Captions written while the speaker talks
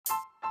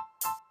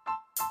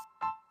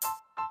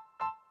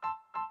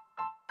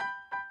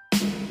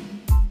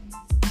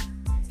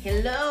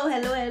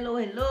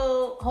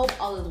Hello. Hope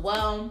all is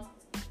well.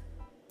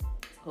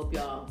 Hope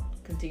y'all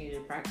continue to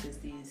practice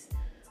these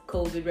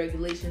COVID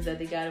regulations that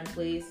they got in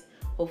place.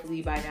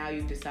 Hopefully by now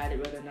you've decided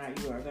whether or not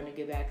you are going to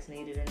get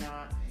vaccinated or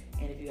not.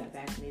 And if you got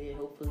vaccinated,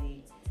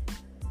 hopefully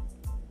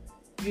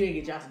you didn't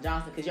get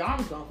Johnson because your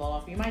arm's going to fall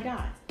off and you might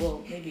die.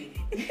 Well,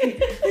 maybe. Maybe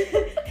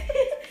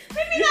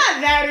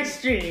not that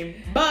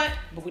extreme, but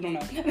we don't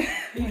know.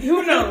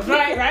 Who knows,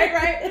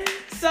 right?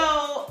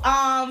 So,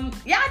 I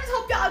just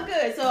hope y'all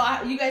good.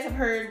 So, you guys have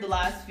heard the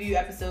last few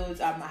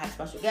episodes. I had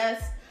special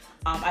guests.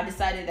 I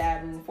decided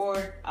that moving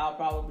forward, I'll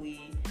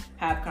probably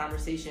have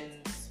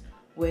conversations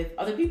with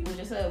other people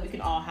just so that we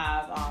can all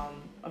have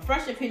a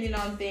fresh opinion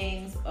on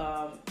things.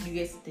 You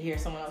get to hear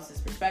someone else's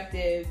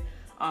perspective.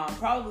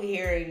 Probably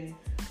hearing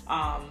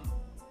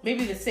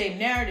maybe the same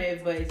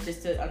narrative, but it's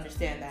just to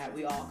understand that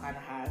we all kind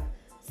of have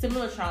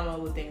similar trauma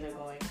with things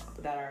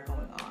that are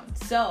going on.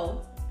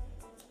 So,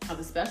 I have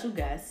a special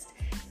guest.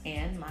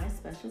 And my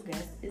special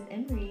guest is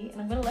Emery, and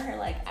I'm gonna let her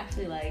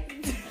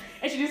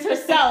introduce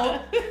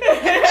herself.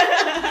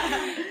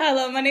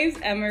 Hello, my name's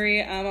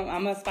Emery.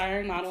 I'm an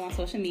aspiring model on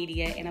social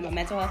media, and I'm a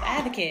mental health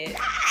advocate.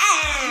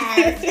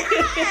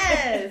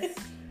 Yes.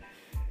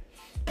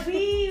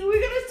 We're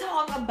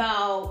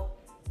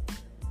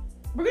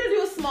gonna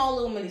do a small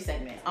little mini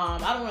segment. I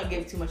don't want to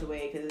give too much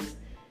away because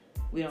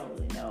we don't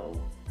really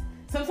know.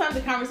 Sometimes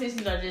the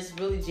conversations are just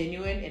really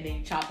genuine, and then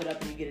you chop it up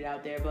and you get it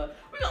out there. But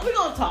we're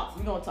gonna talk.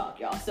 We're gonna talk,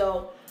 y'all.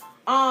 So,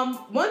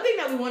 one thing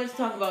that we wanted to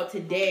talk about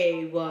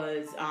today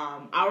was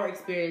our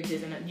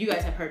experiences, and you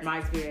guys have heard my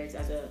experience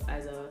as a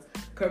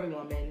curvy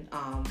woman.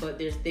 But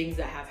there's things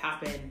that have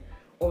happened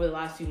over the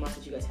last few months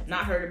that you guys have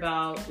not heard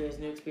about. There's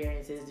new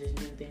experiences. There's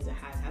new things that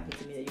has happened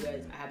to me that you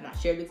guys have not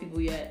shared with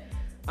people yet.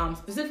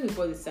 Specifically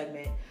for this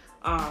segment.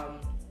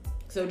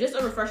 So just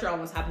a refresher on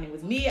what's happening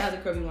with me as a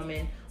curvy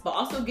woman, but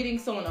also getting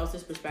someone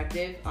else's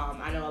perspective.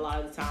 I know a lot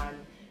of the time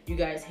you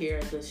guys hear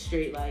the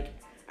straight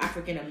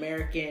African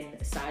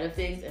American side of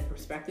things and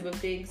perspective of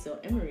things. So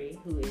Emery,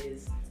 who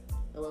is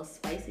a little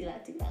spicy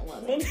Latina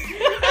woman,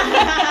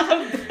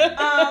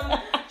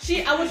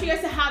 I want you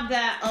guys to have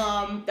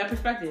that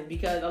perspective,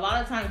 because a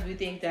lot of times we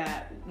think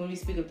that when we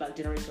speak of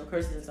generational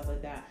curses and stuff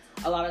like that,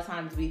 a lot of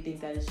times we think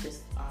that it's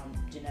just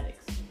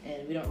genetics,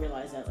 and we don't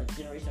realize that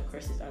generational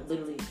curses are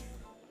literally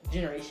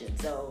generations.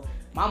 So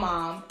my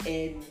mom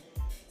and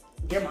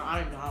your mom, I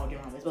don't even know how old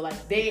your mom is, but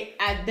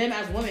them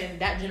as women,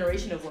 that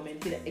generation of women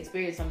could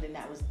experience something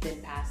that was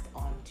then passed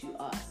on to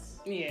us.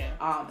 Yeah.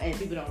 And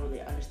people don't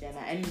really understand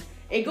that. And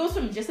it goes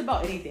from just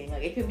about anything.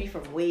 It could be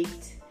from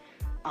weight,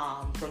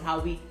 from how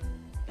we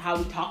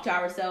talk to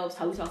ourselves,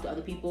 how we talk to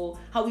other people,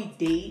 how we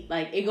date.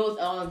 It goes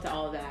all into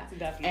all of that.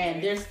 Definitely.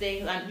 And there's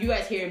things, you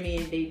guys hear me,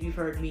 and you've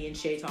heard me and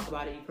Shay talk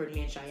about it. You've heard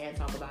me and Cheyenne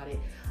talk about it.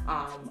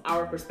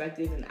 Our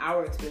perspectives and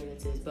our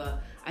experiences.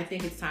 But I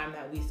think it's time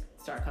that we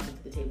start coming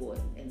to the table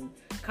and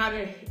kind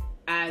of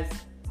as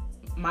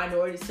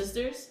minority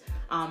sisters,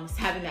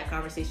 having that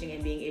conversation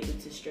and being able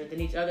to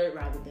strengthen each other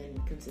rather than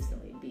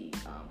consistently be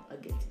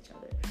against each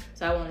other.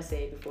 So I want to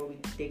say, before we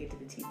dig into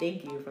the tea,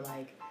 thank you for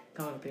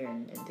coming up here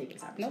and taking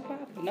time. No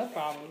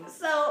problem.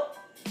 So,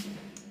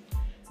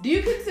 do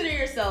you consider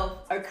yourself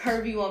a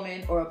curvy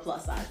woman or a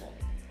plus size woman?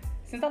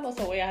 Since I lost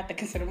weight, I have to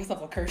consider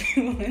myself a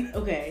curvy woman.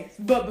 Okay,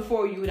 but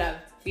before you would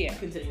have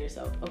considered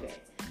yourself. Okay,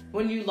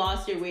 when you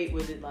lost your weight,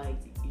 was it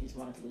you just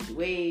wanted to lose your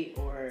weight,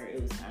 or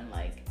it was kind of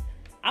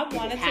I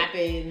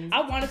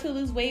wanted to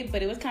lose weight,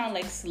 but it was kind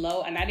of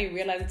slow, and I didn't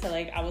realize it until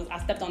I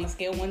stepped on the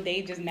scale one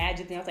day just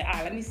magically. I was like, all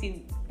right, let me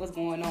see what's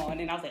going on,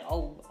 and I was like,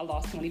 oh, I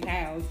lost 20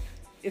 pounds.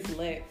 It's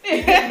lit.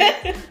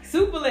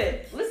 Super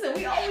lit. Listen,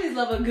 we always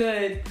love a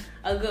good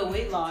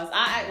weight loss.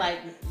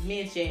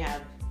 Me and Shay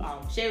have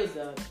Shay was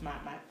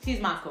she's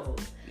my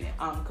co-host. Yeah.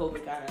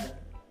 COVID got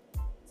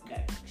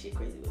shit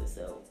crazy with us,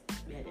 so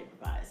we had to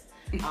improvise.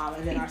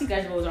 And then our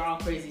schedules are all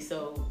crazy,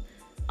 so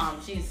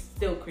she's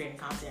still creating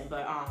content,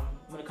 but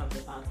when it comes to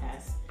the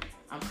podcast,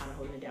 I'm kind of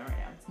holding it down right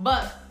now.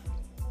 But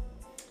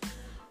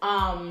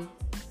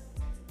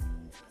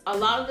a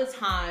lot of the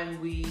time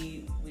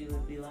we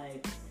would be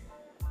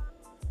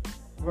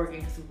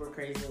working super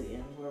crazily,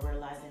 and we're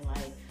realizing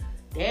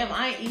damn,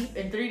 I ain't eat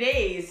in 3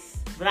 days,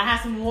 but I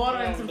had some water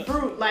and some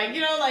fruit,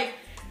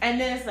 and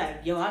then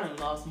it's yo, I done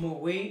lost more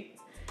weight,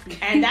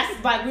 and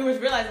that's we was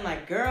realizing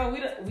girl,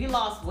 we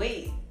lost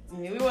weight. I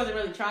mean, we wasn't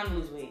really trying to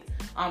lose weight.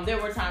 There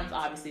were times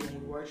obviously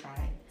when we were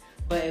trying,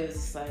 but it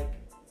was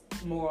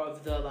just more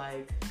of the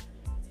I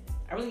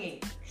really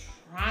ain't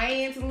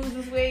trying to lose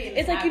this weight. And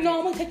it's I'm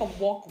gonna take a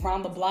walk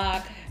around the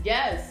block.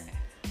 Yes.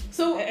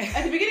 So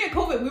at the beginning of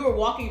COVID, we were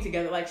walking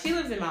together. She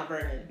lives in Mount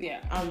Vernon.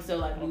 Yeah. So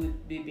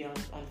we'd be on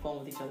the phone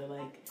with each other.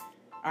 All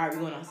right,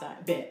 we're going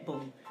outside. Bet.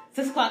 Boom.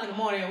 6:00 in the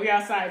morning, we're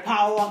outside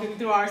power walking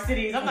through our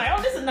cities. I'm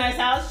oh, this is a nice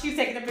house. She's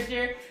taking a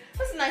picture.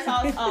 This is a nice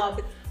house.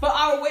 But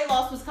our weight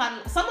loss was some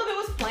of it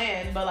was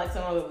planned, but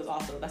some of it was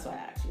also, that's why I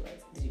asked you,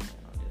 did you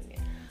plan on doing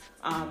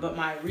it? But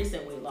my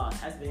recent weight loss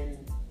has been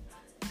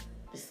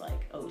just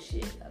oh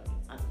shit,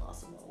 I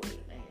lost some more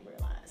weight. I didn't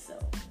realize. So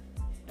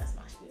that's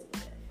my spiel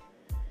with it.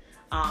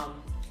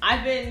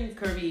 I've been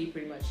curvy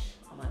pretty much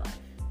all my life.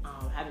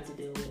 Having to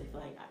deal with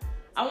like,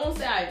 I won't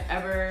say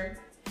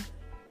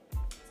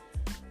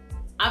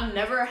I've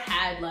never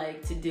had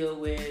like to deal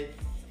with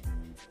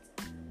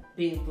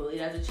being bullied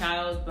as a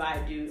child, but I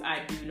do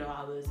know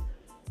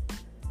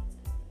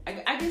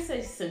I guess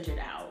I centered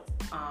out.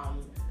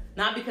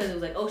 Not because it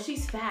was like, oh,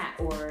 she's fat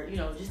or, you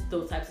know, just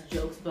those types of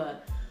jokes,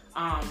 but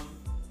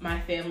my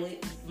family,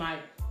 I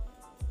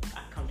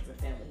come from a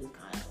family who's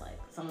kind of like,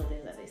 some of the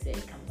things that they say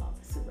comes off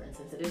as super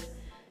insensitive.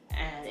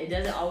 And it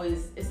doesn't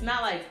always, it's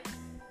not like,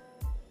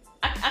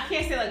 I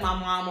can't say like my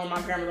mom or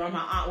my grandmother or my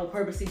aunt will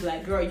purposely be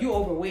like, girl, you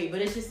overweight.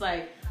 But it's just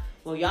like,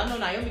 well, y'all know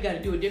Naomi got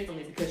to do it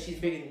differently because she's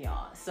bigger than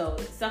y'all. So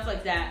stuff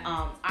like that,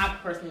 I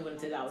personally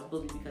wouldn't say that I was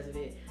bullied because of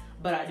it.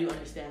 But I do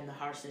understand the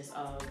harshness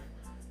of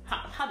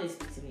how they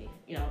speak to me.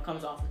 You know, it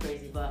comes off as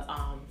crazy. But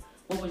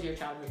what was your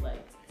childhood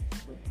like?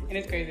 And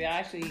it's crazy. I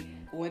actually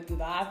went through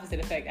the opposite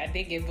effect. I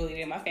did get bullied,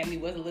 and my family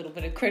was a little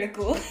bit of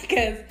critical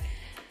because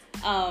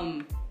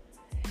for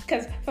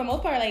the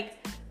most part, like,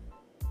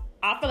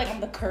 I feel like I'm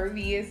the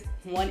curviest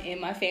one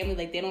in my family.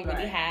 Like, they don't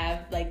really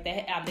have like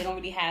they don't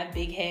really have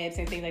big hips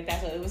and things like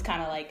that. So it was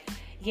kind of like,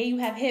 yeah, you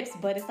have hips,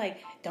 but it's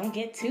like, don't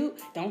get too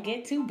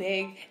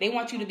big. They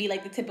want you to be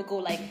like the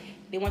typical, like,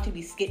 they want you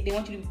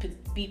to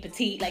be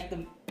petite, like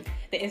the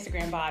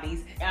Instagram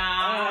bodies.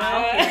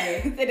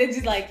 Okay. And it's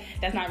just like,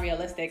 that's not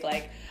realistic.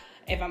 Like,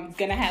 if I'm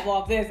gonna have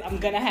all this, I'm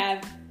gonna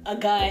have a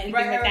gut and things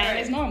like that. And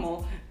it's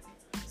normal.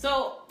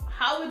 So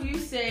how would you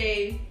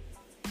say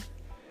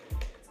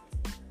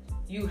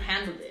you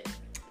handled it?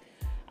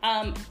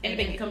 And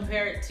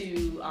compare it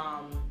to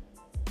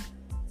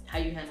how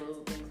you handle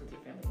things with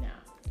your family now.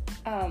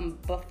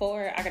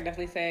 Before, I could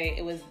definitely say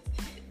it was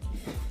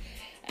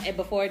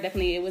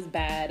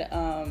bad.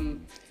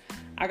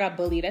 I got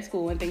bullied at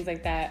school and things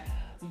like that,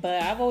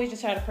 but I've always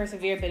just tried to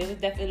persevere. But it was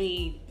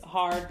definitely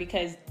hard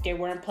because there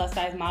weren't plus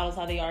size models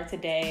how they are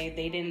today.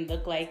 They didn't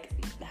look like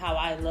how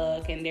I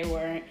look, and there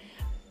weren't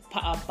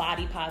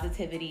body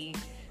positivity.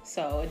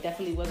 So it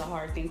definitely was a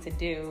hard thing to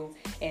do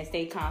and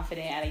stay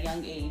confident at a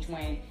young age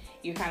when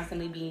you're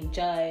constantly being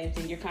judged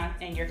and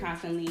you're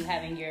constantly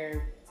having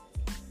your.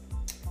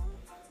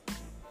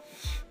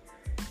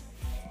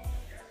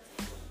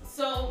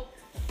 So,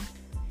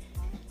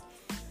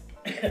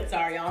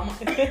 sorry, y'all. I'm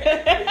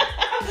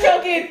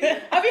choking.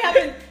 I be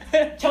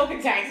having choking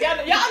attacks.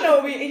 Y'all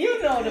know me.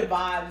 You know the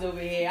vibes over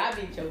here. I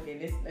be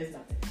choking. It's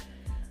nothing.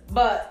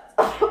 But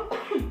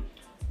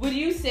would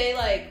you say,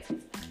 like,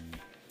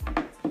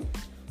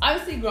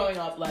 obviously growing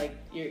up, like,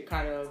 you're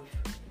kind of,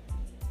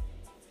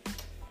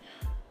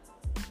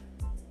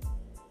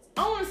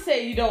 I don't want to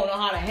say you don't know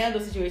how to handle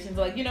situations,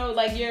 but, like, you know,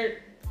 like,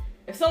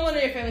 if someone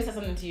in your family says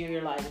something to you,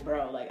 you're like,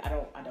 bro, like, I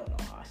don't know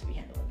how I should be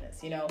handling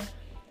this, you know?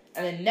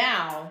 And then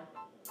now,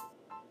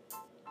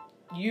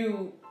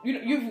 you've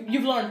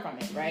learned from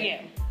it, right?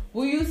 Yeah.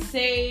 Will you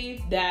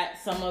say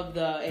that some of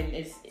the, and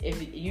it's,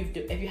 if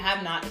you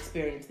have not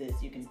experienced this,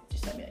 you can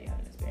just tell me that you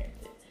haven't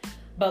experienced it.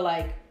 But,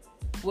 like,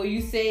 will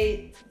you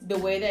say the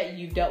way that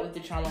you've dealt with the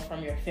trauma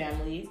from your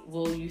family,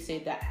 will you say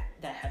that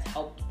has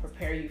helped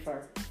prepare you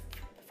for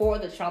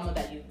the trauma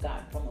that you've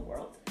gotten from the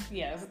world?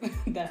 Yes,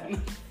 definitely.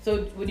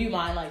 So would you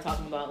mind, like,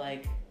 talking about,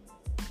 like,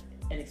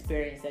 an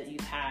experience that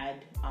you've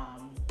had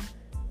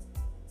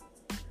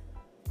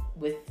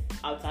with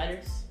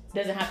outsiders?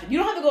 Doesn't have to, you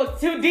don't have to go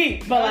too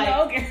deep, but like,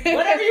 okay.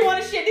 Whatever you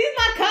want to share. These are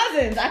my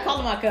cousins. I call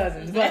them my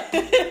cousins, but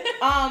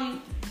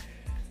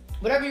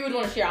whatever you would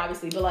want to share,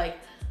 obviously. But like,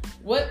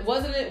 what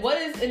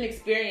is an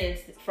experience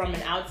from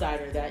an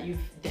outsider that you've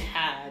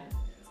had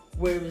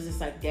where it was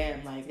just like,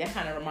 damn, like, that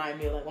kind of reminded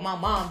me of like what my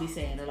mom be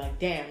saying, or like,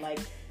 damn, like,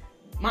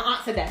 my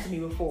aunt said that to me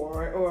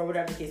before, or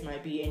whatever the case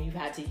might be, and you've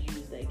had to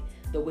use like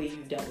the way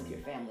you've dealt with your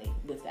family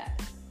with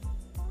that.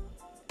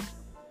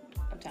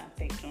 I'm trying to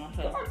think for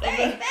myself.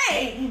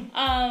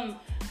 Dang.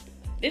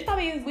 This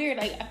probably is weird.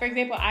 Like, for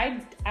example, I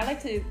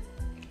like to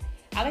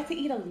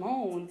eat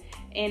alone,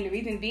 and the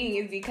reason being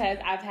is because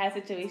I've had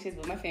situations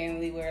with my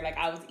family where, like,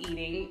 I was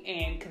eating,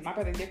 and because my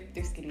brothers,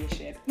 they're skinny as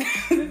shit.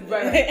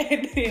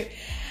 Right.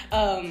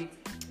 I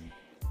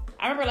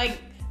remember, like,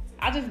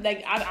 I just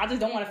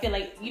don't want to feel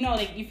like, you know,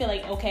 like, you feel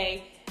like,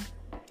 okay.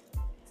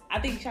 I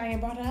think Cheyenne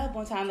brought it up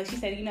one time. Like, she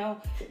said, you know,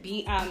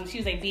 she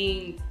was like,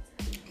 being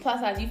plus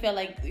size, you feel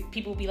like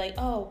people be like,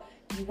 oh,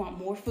 you want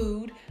more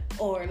food,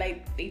 or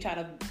like they try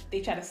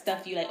to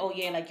stuff you, like, oh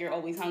yeah, like, you're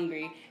always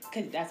hungry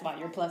because that's why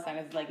you're plus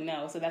size. It's like,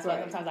 no. So that's why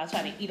sometimes I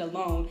try to eat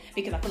alone,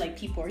 because I feel like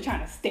people are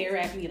trying to stare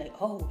at me like,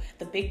 oh,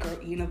 the big girl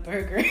eating a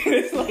burger.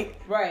 It's like,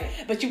 right,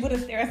 but you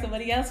wouldn't stare at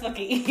somebody else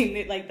fucking eating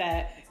it like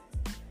that.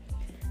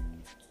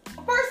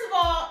 First of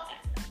all,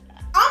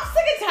 I'm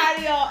sick and tired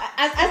of y'all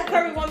as a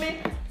curvy woman.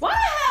 Why the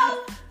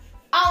hell?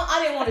 I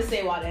didn't want to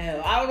say why the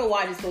hell. I don't know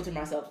why I just filtered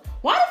myself.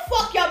 Why the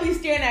fuck y'all be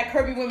staring at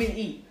curvy women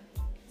eat?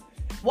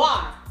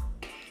 Why?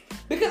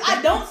 Because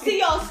I don't see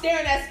y'all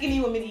staring at skinny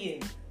women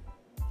eating.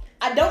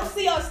 I don't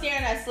see y'all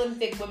staring at slim,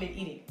 thick women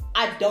eating.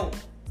 I don't.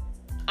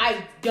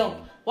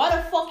 Why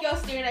the fuck y'all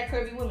staring at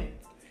curvy women?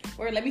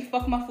 Or let me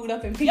fuck my food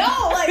up in peace.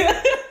 Yo, like, and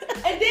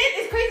then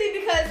it's crazy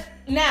because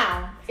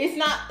now it's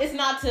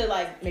not to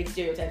like make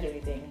stereotypes or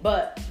anything,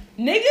 but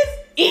niggas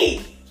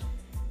eat.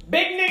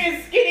 Big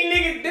niggas, skinny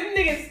niggas, them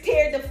niggas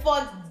tear the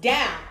fuck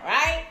down,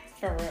 right?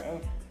 For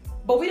real.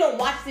 But we don't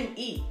watch them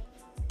eat.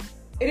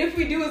 And if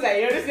we do, it's like,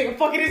 yo, this nigga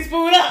fucking his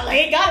food up.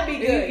 Like, it gotta be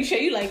good.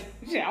 You like,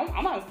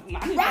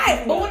 I'm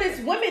right. But when it's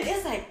women,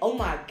 it's like, oh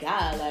my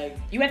God, like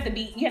you have to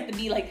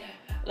be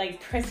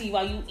like prissy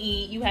while you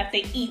eat. You have to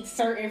eat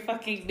certain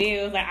fucking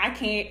meals. Like I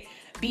can't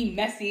be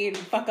messy and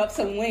fuck up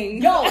some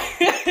wings. Yo,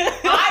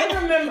 I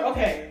remember.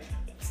 Okay,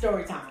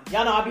 story time.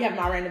 Y'all know I'll be having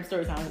my random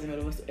story times in the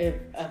middle of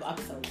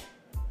episodes.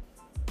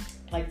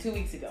 Like 2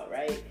 weeks ago,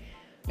 right?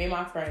 Me and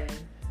my friend,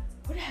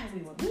 where the hell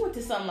we went? We went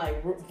to some like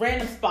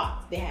random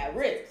spot. They had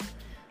ribs.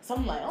 So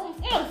I'm like, I'm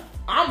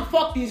gonna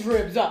fuck these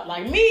ribs up.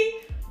 Like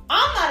me,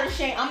 I'm not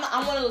ashamed.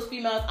 I'm one of those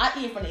females. I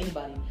eat in front of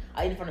anybody.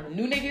 I eat in front of a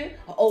new nigga,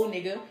 an old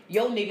nigga,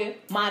 yo nigga,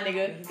 my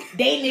nigga,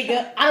 they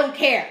nigga. I don't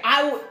care.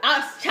 I'll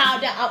chow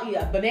down. I'll eat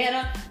a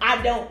banana.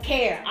 I don't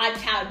care. I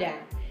chow down.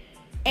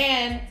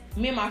 And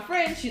me and my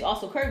friend, she's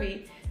also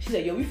curvy. She's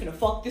like, yo, we finna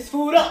fuck this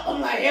food up. I'm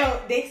like, yo,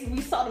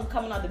 we saw them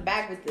coming out the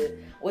back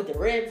with the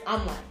ribs.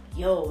 I'm like,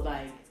 yo,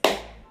 like,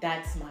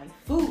 that's my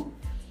food.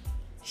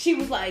 She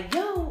was like,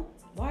 yo,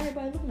 why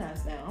everybody looking at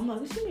us now? I'm like,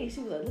 what you mean?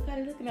 She was like, look how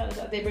they looking at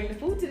us. They bring the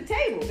food to the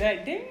table.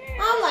 Like, damn.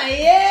 I'm like,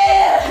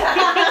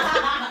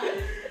 yeah.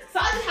 So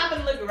I just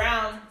happened to look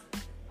around,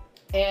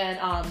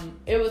 and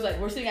it was like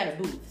we're sitting at a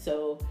booth.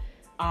 So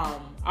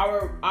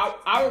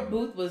our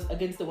booth was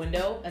against the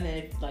window, and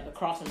then like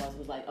across from us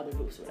was like other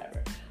booths or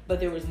whatever. But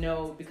there was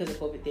no, because of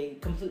COVID, they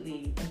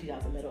completely emptied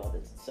out the middle of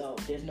it. So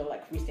there's no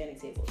like freestanding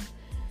tables.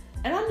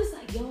 And I'm just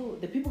like, yo,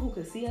 the people who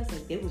could see us,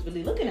 like they was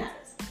really looking at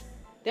us.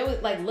 They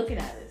was like looking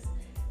at us.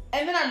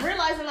 And then I'm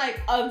realizing like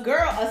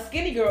a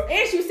skinny girl,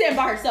 and she was sitting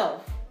by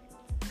herself.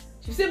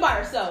 She was sitting by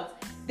herself.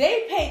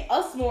 They paid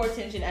us more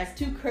attention as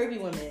two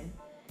curvy women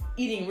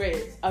eating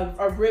ribs,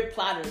 a rib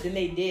platter, than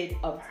they did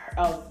of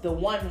the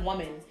one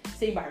woman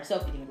sitting by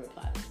herself eating a rib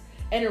platter.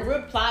 And a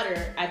rib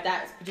platter at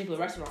that particular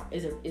restaurant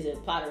is a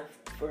platter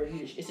for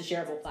you. It's a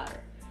shareable platter.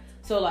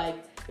 So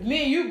like, if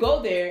me and you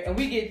go there and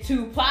we get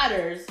 2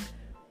 platters,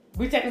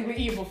 we technically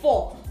eat for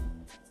 4.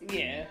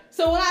 Yeah.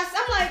 So when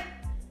I'm like,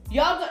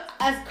 y'all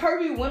as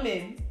curvy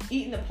women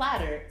eating the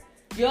platter,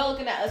 y'all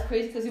looking at us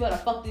crazy because we want to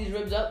fuck these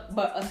ribs up.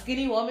 But a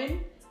skinny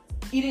woman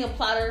eating a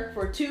platter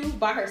for 2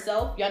 by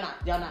herself, y'all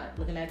not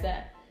looking at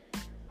that.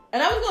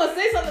 And I was gonna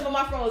say something, but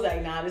my friend was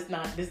like, nah, this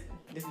not it.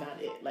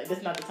 Like,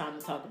 this not the time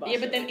to talk about. Yeah,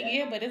 but then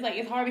but it's like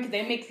it's hard because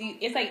it makes you.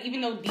 It's like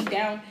even though deep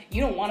down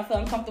you don't want to feel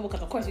uncomfortable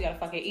because of course you gotta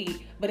fucking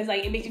eat, but it's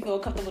like it makes you feel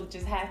comfortable to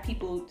just have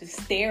people just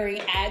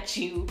staring at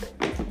you.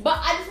 But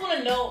I just want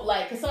to know,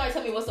 like, can somebody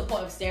tell me what's the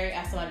point of staring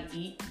at somebody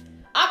eat?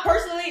 I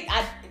personally,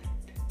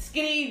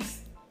 skinny,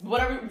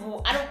 whatever.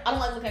 I don't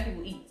like looking at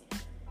people eat.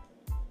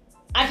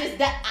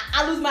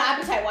 I lose my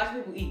appetite watching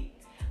people eat.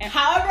 And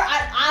however,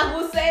 I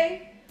will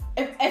say,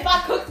 if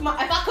I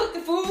cook the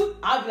food,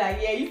 I'll be like,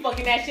 yeah, you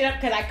fucking that shit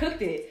up because I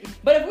cooked it.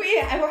 But if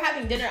we're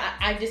having dinner,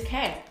 I just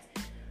can't.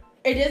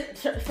 It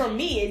just, for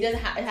me, it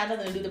has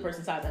nothing to do with the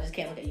person's size. I just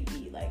can't look at you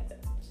eat like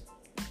that.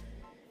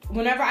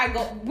 Whenever I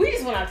go, we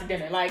just went out to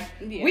dinner. Like,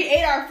 yeah. We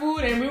ate our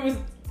food and we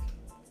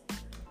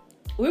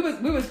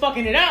was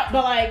fucking it up,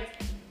 but like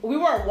we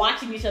weren't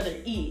watching each other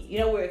eat. You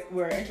know,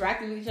 we're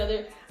interacting with each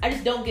other. I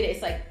just don't get it.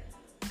 It's like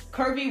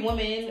curvy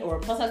women or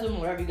plus size women,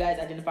 whatever you guys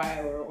identify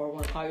or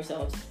want to call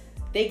yourselves,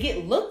 they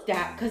get looked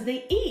at because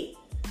they eat.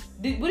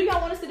 What do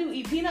y'all want us to do?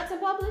 Eat peanuts in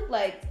public?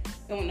 Like,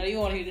 no, you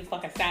want to eat a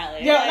fucking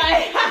salad. Yeah,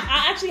 like,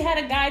 I actually had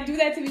a guy do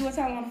that to me one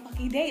time on a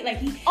fucking date. Like,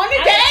 on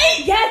a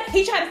date? Yes,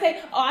 he tried to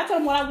say, I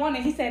told him what I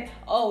wanted. He said,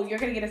 you're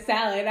gonna get a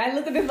salad. And I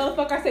looked at this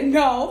motherfucker. I said,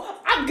 no,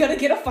 I'm gonna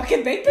get a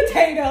fucking baked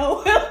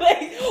potato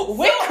like,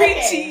 with cream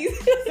cheese.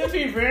 Since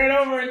we veered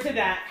over into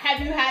that,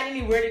 have you had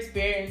any weird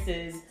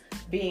experiences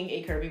being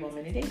a curvy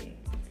woman and dating?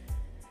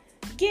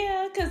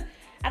 Yeah, because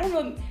I don't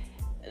know.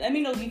 Let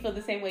me know if you feel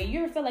the same way.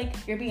 You ever feel like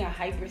you're being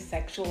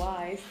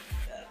hypersexualized?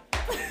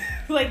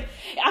 Like,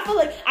 I feel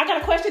like I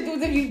gotta question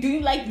dudes if do you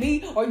like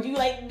me or do you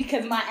like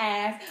because my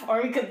ass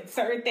or because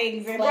certain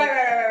things are like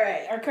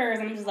right. occurs,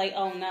 and I'm just like,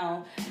 oh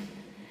no.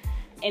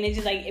 And it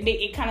just like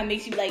it kind of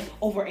makes you like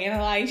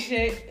overanalyze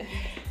shit.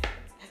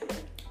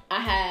 I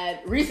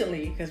had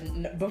recently, because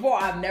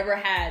before I've never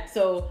had,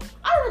 so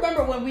I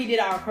remember when we did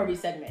our curvy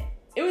segment.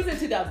 It was in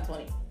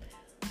 2020,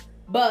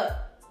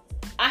 but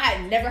I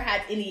had never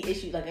had any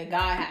issues. Like a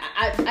guy,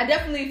 I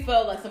definitely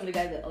felt like some of the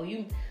guys that,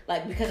 you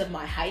like, because of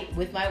my height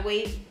with my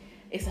weight,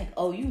 it's like,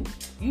 you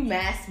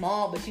mad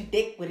small but you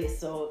thick with it.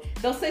 So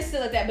they'll say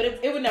shit like that, but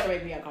it would never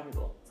make me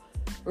uncomfortable.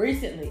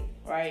 Recently,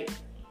 right?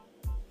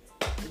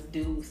 This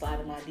dude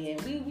sliding my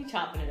DM, we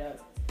chopping it up.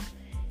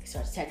 He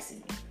starts texting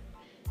me.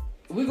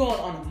 We're going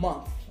on a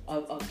month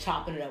of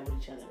chopping it up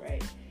with each other,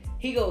 right?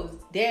 He goes,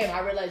 damn,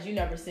 I realized you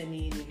never sent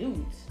me any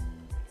nudes.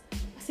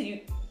 I said,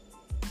 you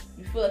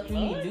feel like you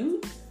need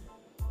nudes?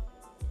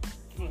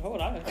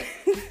 Hold on.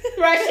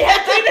 Right, she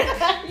had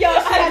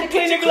to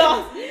clean the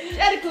glasses. She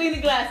had to clean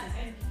the glasses.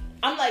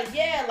 I'm like,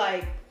 yeah,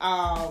 like,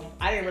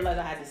 I didn't realize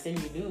I had to send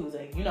you nudes.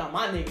 Like, you not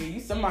my nigga. You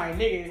somebody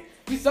nigga.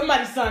 You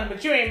somebody's son,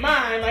 but you ain't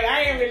mine. Like,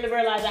 I didn't really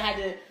realize I had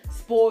to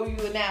spoil you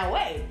in that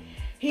way.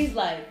 He's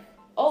like,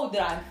 oh,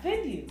 did I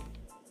offend you?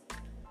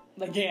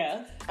 Like,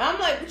 yeah. I'm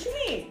like, what you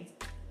mean?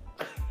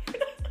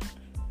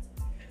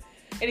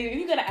 And if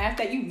you're gonna ask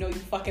that, you know you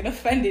fucking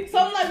offended. So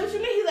I'm like, what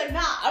you mean? He's like,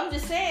 nah, I'm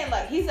just saying,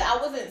 like, he said, I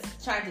wasn't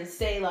trying to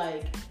say,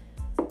 like,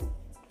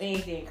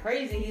 anything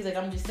crazy. He's like,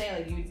 I'm just saying,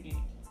 like, you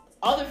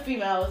other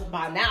females,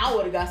 by now, I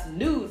would have got some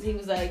news. He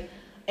was like,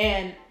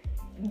 and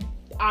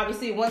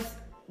obviously, once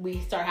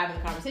we start having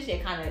the conversation,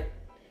 it kind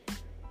of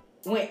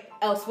went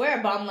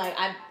elsewhere, but I'm like,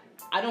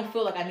 I don't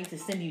feel like I need to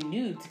send you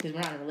nudes because we're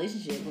not in a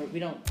relationship. That's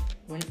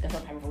not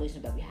the type of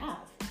relationship that we have.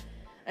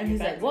 And he's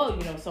like, well,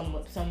 you know,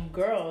 some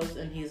girls,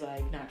 and he's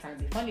like, not trying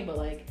to be funny, but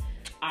like,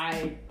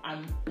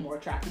 I'm more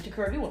attracted to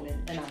curvy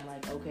women. And I'm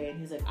like, okay. And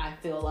he's like, I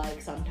feel like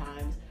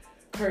sometimes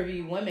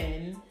curvy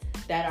women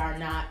that are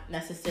not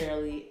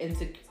necessarily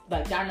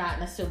they're not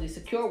necessarily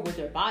secure with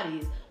their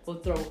bodies will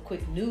throw a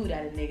quick nude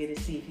at a nigga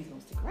to see if he's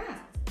gonna stick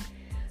around.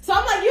 So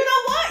I'm like, you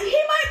know what?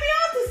 He might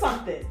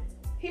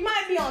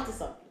be onto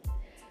something.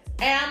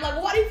 And I'm like,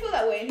 well, why do you feel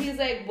that way? And he's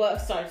like, well,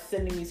 starts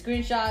sending me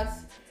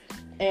screenshots.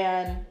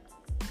 And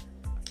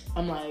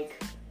I'm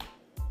like,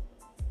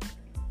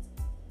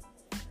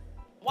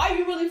 why do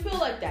you really feel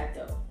like that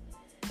though?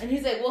 And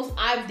he's like, well,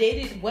 I've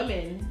dated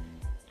women,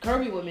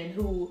 curvy women,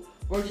 who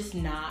were just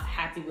not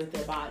happy with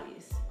their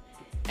bodies.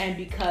 And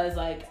because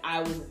like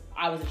I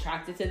was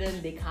attracted to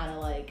them, they kind of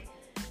like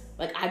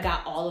I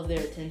got all of their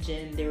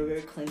attention. They were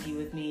very clingy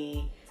with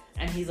me.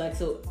 And he's like,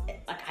 so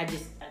like I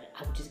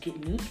would just get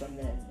nudes from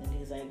them. And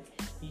he's like,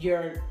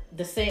 you're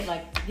the same,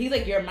 like, he's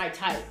like, you're my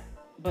type,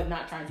 but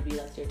not trying to be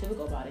like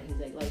stereotypical about it. He's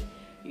like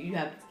you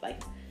have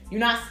like, you're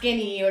not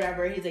skinny or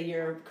whatever. He's like,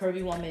 you're a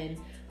curvy woman.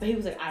 But he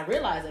was like, I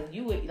realized like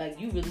you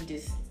really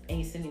just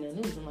ain't sending no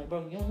nudes. I'm like,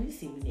 bro, you don't need to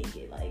see me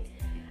naked. Like,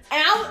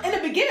 and in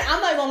the beginning,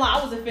 I'm not gonna lie,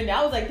 I was offended.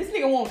 I was like, this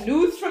nigga want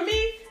nudes from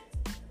me?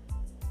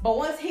 But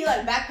once he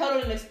like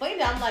backpedaled and explained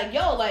it, I'm like,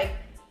 yo, like,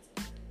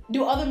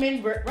 do other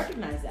men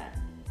recognize that?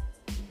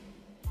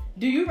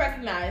 Do you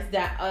recognize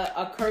that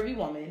a curvy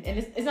woman, and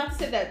it's not to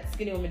say that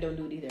skinny women don't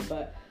do it either,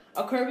 but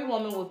a curvy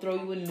woman will throw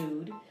you a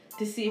nude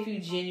to see if you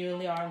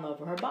genuinely are in love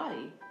with her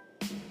body.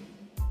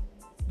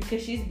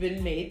 Because she's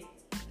been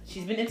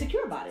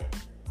insecure about it.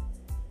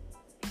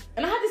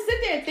 And I had to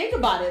sit there and think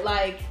about it.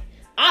 Like,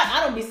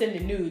 I don't be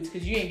sending nudes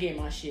because you ain't getting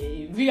my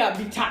shit. We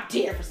gotta be top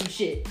tier for some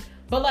shit.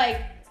 But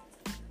like,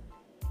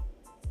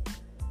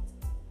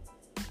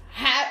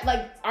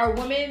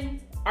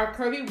 our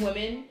curvy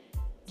women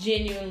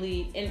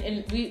genuinely,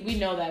 and we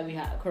know that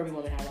curvy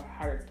women have a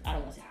hard, I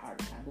don't want to say hard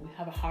time, but we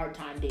have a hard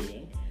time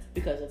dating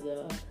because of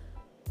the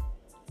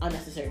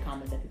unnecessary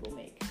comments that people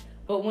make.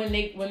 But when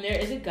there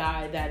is a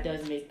guy that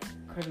does make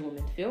curvy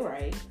women feel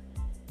right,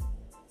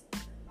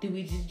 do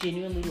we just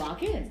genuinely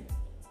lock in?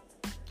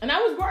 And I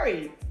was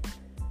worried.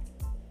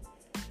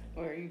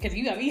 Or because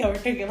you got me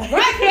overthinking, like,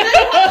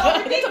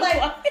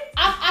 right?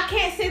 I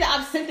can't say that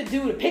I've sent the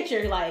dude a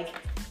picture like,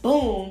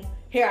 boom,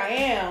 here I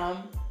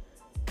am,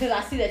 because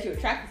I see that you're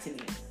attracted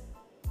to me.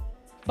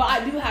 But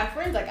I do have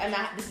friends, like, and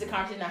this is a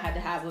conversation I had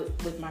to have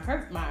with my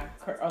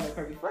other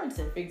curvy friends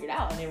to figure it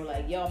out. And they were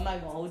like, yo, I'm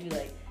not gonna hold you,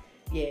 like,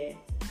 yeah.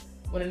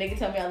 When a nigga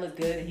tell me I look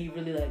good and he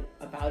really, like,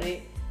 about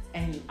it,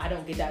 and I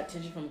don't get that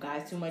attention from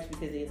guys too much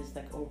because they just,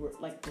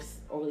 just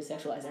overly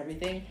sexualize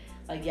everything.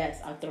 Like, yes,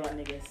 I'll throw out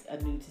niggas a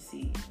nude to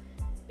see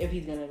if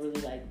he's gonna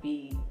really, like,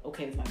 be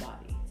okay with my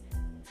body.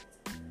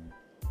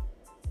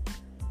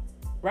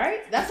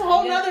 Right? That's a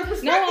whole nother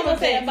perspective. No, I'm gonna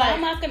say, but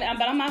I'm not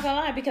gonna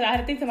lie, because I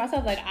had to think to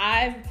myself, like,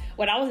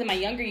 when I was in my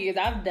younger years,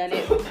 I've done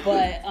it,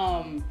 but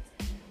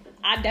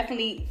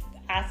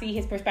I see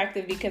his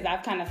perspective because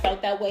I've kind of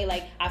felt that way.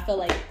 Like, I feel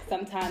like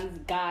sometimes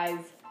guys,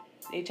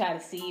 they try to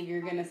see if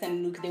you're gonna send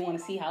a nude because they want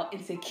to see how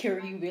insecure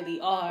you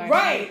really are.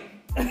 Right.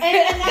 And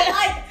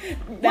that,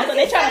 like, that's what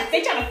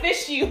they trying to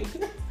fish you.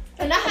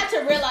 And I had to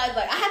realize,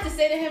 like, I had to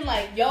say to him,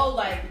 like, yo,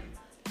 like,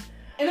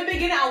 in the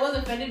beginning I was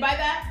offended by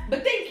that,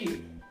 but thank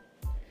you.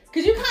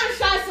 Because you kind of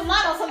shine some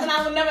light on something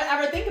I would never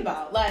ever think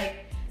about.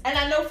 Like, and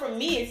I know for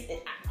me,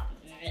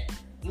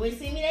 you ain't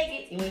see me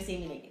naked, you ain't see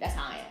me naked. That's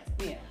how I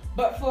am. Yeah.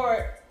 But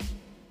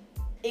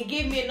it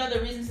gave me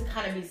another reason to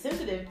kind of be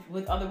sensitive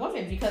with other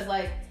women, because,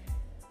 like,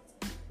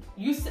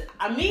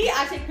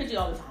 I take pictures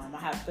all the time. I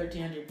have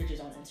 1,300 pictures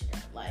on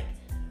Instagram. Like,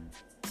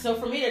 so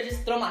for me to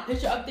just throw my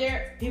picture up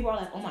there, people are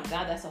like, oh my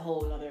God, that's a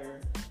whole other,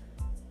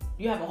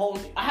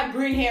 I have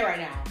green hair right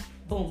now.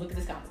 Boom, look at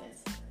this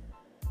confidence.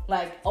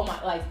 Like, oh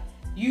my, like,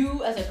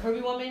 you as a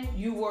curvy woman,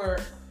 you wore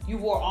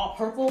all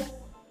purple.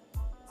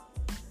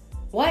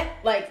 What?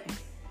 Like,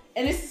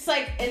 and it's just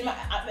like,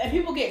 and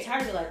people get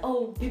tired of it, like,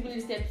 oh, people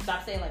need to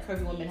stop saying like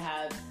curvy women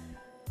have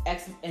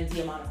X and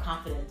Z amount of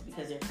confidence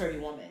because they're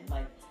curvy women.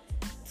 Like,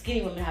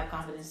 skinny women have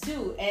confidence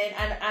too. And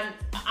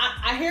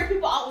I hear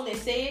people out when they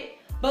say it,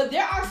 but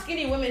there are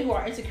skinny women who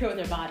are insecure with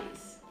their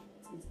bodies.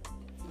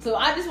 So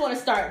I just want to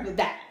start with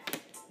that.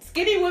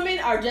 Skinny women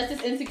are just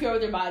as insecure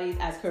with their bodies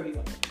as curvy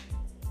women.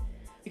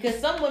 Because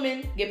some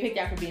women get picked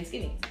out for being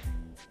skinny.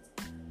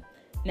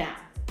 Now,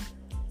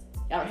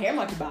 I don't hear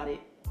much about it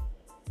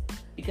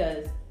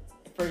because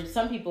for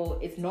some people,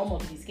 it's normal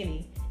to be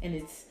skinny and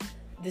it's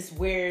this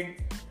weird,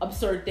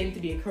 absurd thing to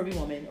be a curvy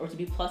woman or to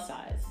be plus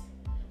size,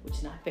 which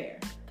is not fair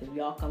because we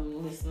all come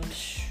and listen.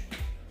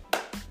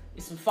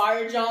 There's some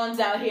fire Johns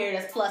out here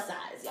that's plus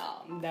size,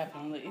 y'all.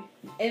 Definitely.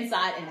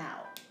 Inside and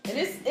out. And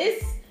it's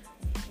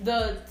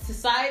the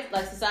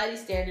society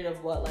standard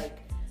of what like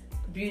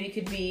beauty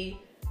could be.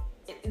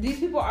 These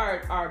people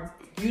are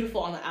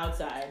beautiful on the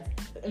outside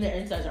and their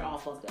insides are all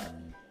fucked up.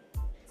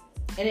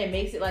 And it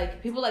makes it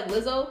like people like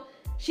Lizzo,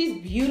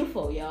 she's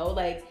beautiful, yo.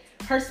 Like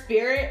her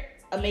spirit,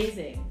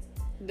 amazing.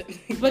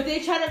 But they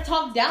try to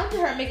talk down to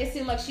her and make it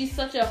seem like she's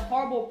such a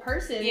horrible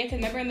person. Yeah, because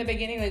remember in the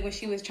beginning, like when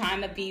she was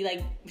trying to be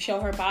like show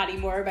her body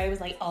more, everybody was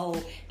like,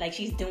 "Oh, like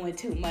she's doing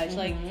too much." Mm-hmm.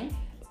 Like,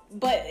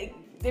 but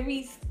there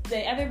be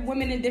the other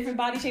women in different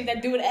body shapes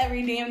that do it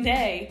every damn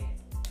day.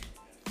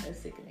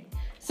 That's sickening.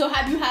 So,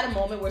 have you had a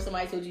moment where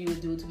somebody told you was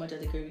doing too much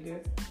as a curvy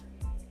girl?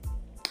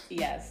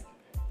 Yes.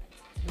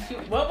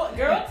 Well,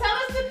 girl, tell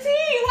us the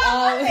tea.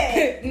 What was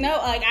it? No,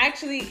 like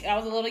actually, I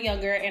was a little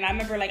younger, and I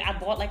remember like I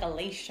bought like a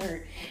lace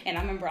shirt, and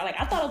I remember like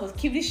I thought it was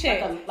cute as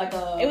shit. Like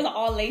a it was an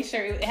all lace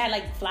shirt. It had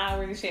like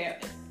flowers and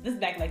shit. This is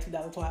back in like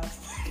 2012.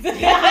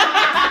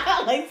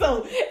 Like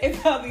so, it's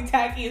probably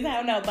tacky as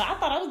hell now, but I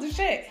thought I was the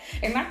shit.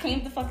 And I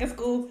came to fucking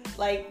school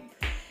like,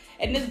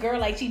 and this girl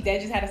like she dead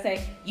just had to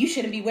say, "You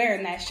shouldn't be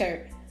wearing that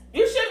shirt.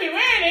 You shouldn't be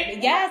wearing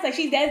it." Yes, like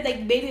she dead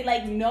like made it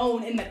like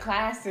known in the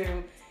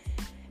classroom.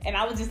 And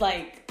I was just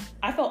like,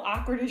 I felt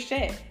awkward as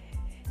shit.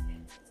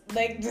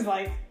 Like, just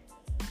like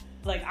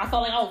I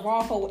felt like I was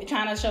wrong for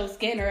trying to show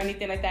skin or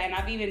anything like that. And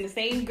I've even, the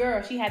same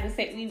girl, she had the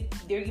same,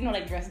 you know,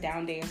 like dress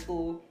down day in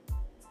school.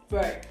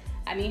 Right.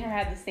 I mean, her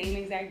had the same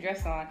exact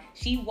dress on.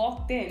 She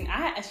walked in.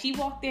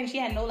 She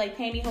had no like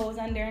pantyhose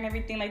under and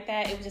everything like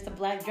that. It was just a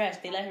black dress.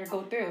 They let her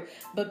go through.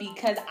 But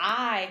because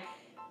I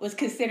was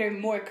considered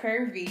more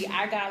curvy,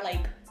 I got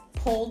like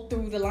pulled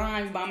through the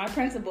line by my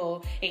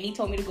principal, and he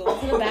told me to go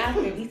to the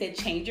bathroom. He said,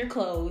 "Change your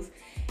clothes."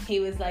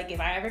 He was like, "If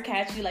I ever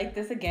catch you like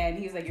this again,"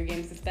 he was like, "You're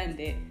getting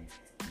suspended."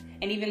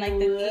 And even like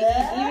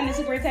the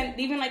superintendent,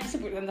 not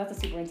the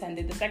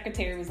superintendent, the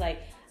secretary was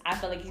like, "I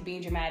feel like he's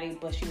being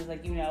dramatic," but she was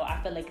like, I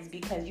feel like it's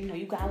because,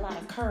 you got a lot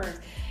of curves.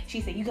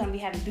 She said, "You're gonna be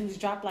having dudes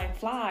drop like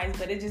flies,"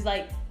 but it's just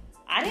like,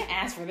 I didn't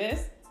ask for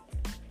this.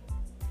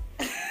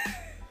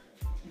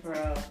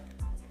 Bro.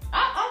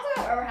 I don't think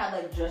I've ever had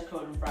like dress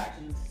code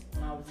infractions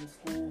when I was in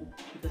school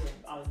because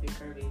I was being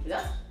curvy.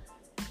 But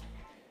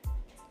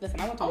listen,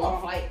 I went to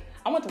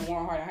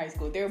Warren Harding High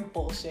School. They're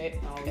bullshit.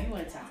 Oh, you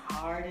went to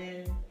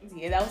Harding?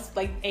 Yeah, that was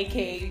like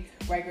AKA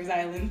Rikers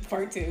Island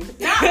Part 2.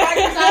 Not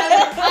Rikers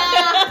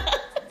Island.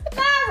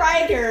 Not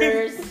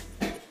Rikers.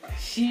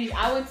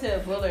 I went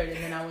to Bullard and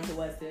then I went to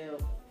West Hill.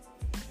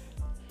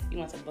 You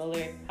went to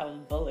Bullard? I was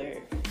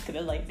Bullard. Because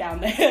it's like down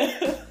the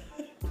hill.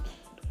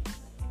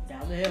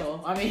 Down the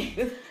hill. I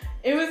mean,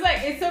 it was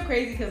like, it's so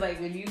crazy because like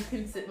when you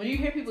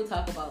hear people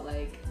talk about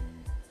like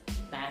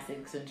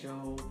Bassett,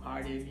 Central,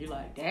 Harding, you're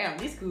like, damn,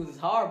 these schools is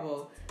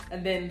horrible.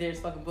 And then there's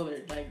fucking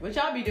Bullard. Like, what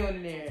y'all be doing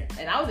in there?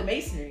 And I was in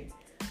masonry.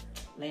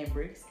 Laying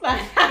bricks.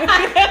 Like,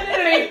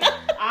 literally,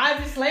 I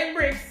just laying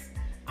bricks.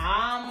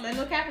 I'm in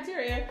the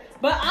cafeteria.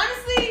 But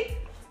honestly,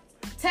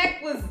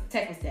 tech was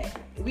dead.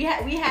 We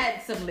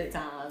had some lit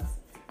times.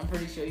 I'm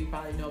pretty sure you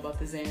probably know about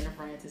the Zan and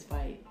Francis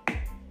fight.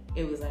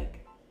 It was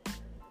like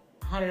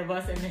 100 of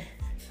us in there.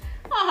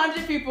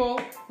 100 people.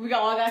 We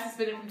all got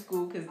suspended from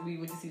school because we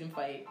went to see them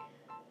fight.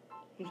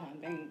 I'm trying to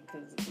think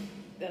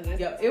because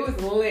yo, it was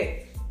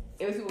lit.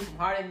 It was people from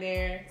Harding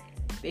there.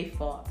 They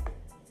fought,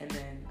 and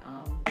then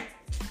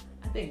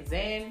I think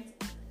Zan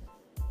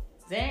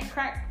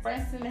cracked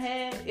Francis in the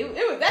head. It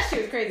was, that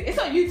shit was crazy. It's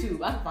on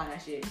YouTube. I can find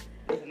that shit.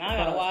 Listen, I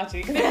gotta watch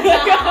it.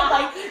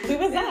 Like, who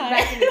was that?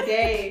 Back in the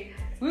day,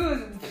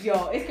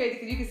 it's crazy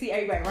because you can see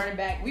everybody running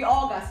back. We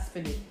all got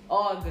suspended.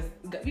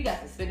 We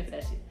got suspended for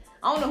that shit.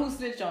 I don't know who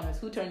snitched on us,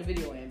 who turned the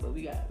video in, but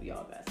we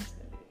all got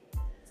suspended.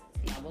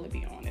 Nah, will it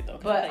be on it though?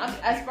 But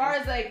as far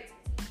as like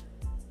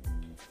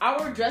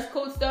our dress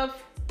code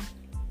stuff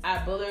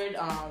at Bullard,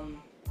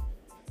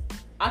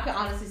 I can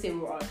honestly say we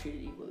were all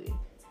treated equally.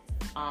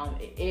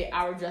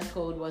 Our dress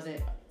code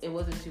wasn't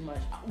too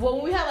much. Well,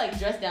 when we had like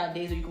dress down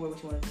days where you could wear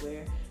what you wanted to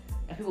wear,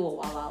 and people would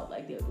wild out,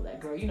 like they would be like,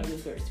 "Girl, your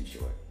skirt is too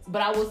short."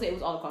 But I will say it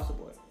was all across the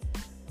board.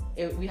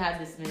 We had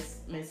this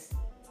Miss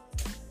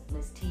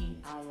T,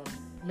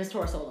 Miss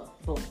Torsola,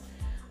 boom.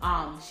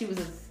 She was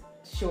a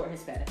short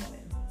Hispanic woman,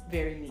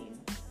 very mean,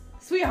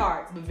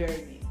 sweetheart, but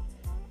very mean.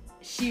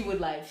 She'll be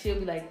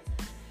like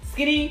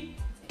skinny,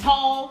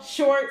 tall,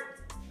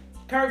 short,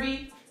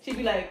 curvy. She'd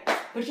be like,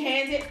 "Put your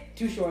hands in,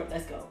 too short,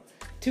 let's go.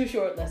 Too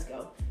short, let's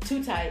go.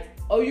 Too tight.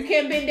 Oh, you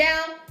can't bend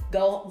down?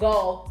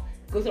 Go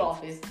to the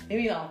office.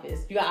 Maybe in the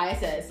office. You got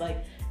ISS."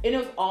 Like, it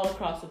was all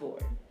across the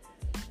board.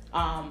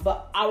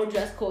 But our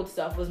dress code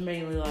stuff was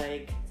mainly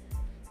like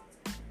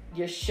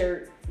your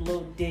shirt a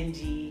little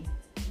dingy.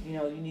 You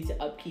need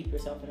to upkeep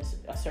yourself in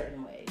a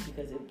certain way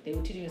because they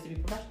were teaching us to be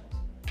professionals.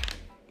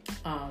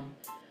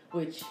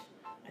 which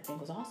I think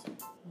was awesome.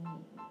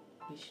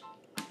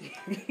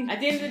 At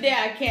the end of the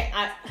day,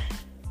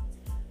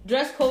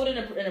 dress code in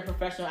a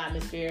professional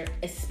atmosphere,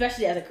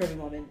 especially as a curvy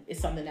woman, is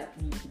something that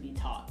needs to be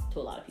taught to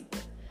a lot of people.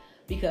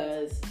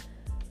 Because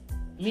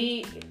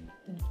me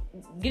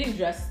getting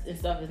dressed and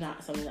stuff is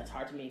not something that's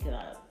hard to me,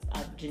 because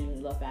I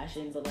genuinely love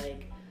fashion. But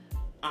like,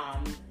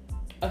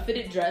 a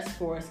fitted dress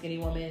for a skinny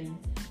woman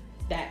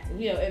that,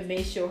 you know, it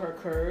may show her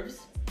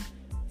curves,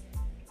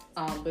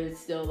 but it's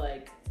still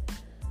like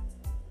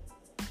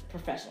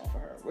professional for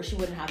her, where she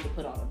wouldn't have to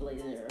put on a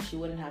blazer, or she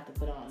wouldn't have to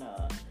put on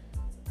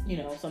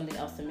something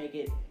else to make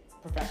it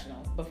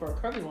professional. But for a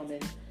curvy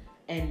woman,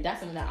 and that's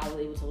something that I was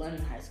able to learn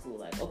in high school,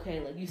 like, okay,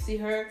 like, you see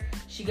her,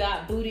 she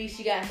got booty,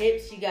 she got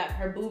hips, she got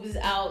her boobs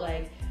out,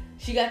 like,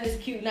 she got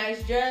this cute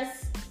nice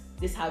dress,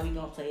 this is how we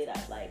gonna play it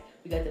out. Like,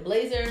 we got the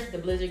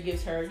blazer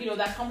gives her, you know,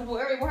 that comfortable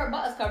area where her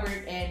butt is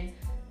covered. And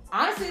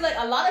honestly, like,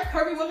 a lot of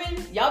curvy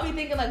women, y'all be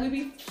thinking like we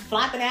be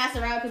flapping ass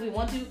around because we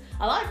want to.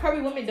 A lot of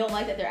curvy women don't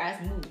like that their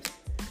ass moves,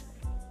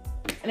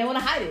 and they want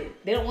to hide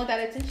it. They don't want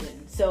that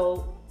attention.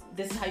 So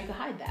this is how you can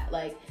hide that.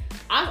 Like,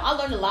 I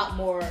learned a lot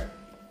more.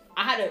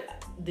 I had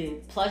the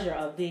pleasure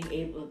of being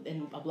able,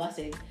 and a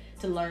blessing,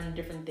 to learn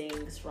different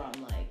things from,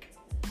 like,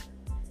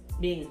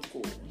 being in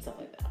school and stuff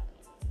like that.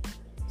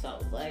 So I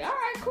was like, all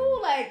right,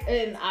 cool. Like,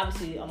 and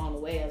obviously along the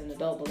way as an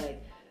adult, but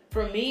like,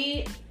 for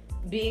me,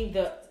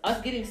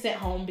 us getting sent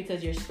home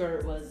because your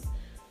skirt was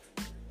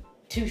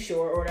too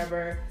short or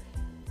whatever,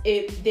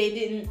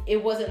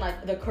 it wasn't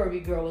like the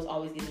curvy girl was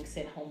always getting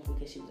sent home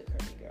because she was a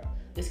curvy girl.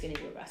 The skinny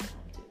girl got sent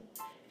home too.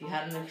 If you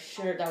had a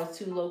shirt that was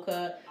too low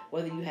cut,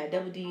 whether you had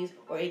double D's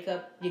or A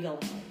cup, you're going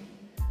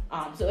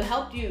home. So it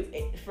helped you.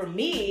 For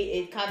me,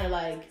 it kind of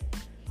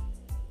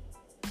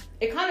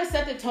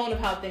set the tone of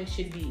how things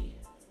should be.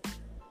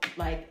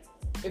 Like,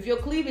 if your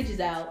cleavage is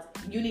out,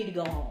 you need to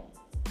go home.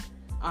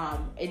 I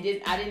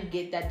didn't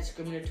get that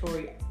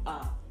discriminatory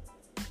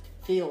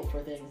feel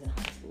for things in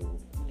high school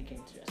when it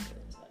came to dress code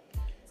and stuff.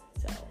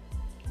 So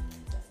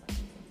that's not.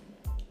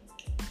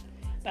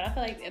 But I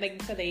feel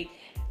like so they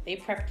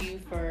prepped you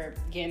for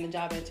getting the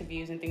job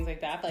interviews and things like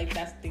that. I feel like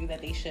that's things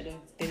that they should have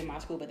did in my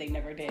school, but they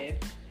never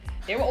did.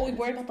 They were always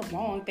worried about the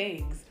wrong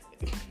things.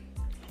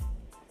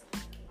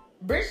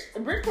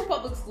 Bridgeport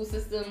public school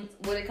system,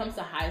 when it comes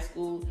to high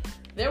school,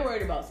 they're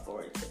worried about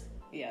sports.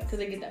 Yeah, because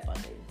they get that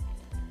funding.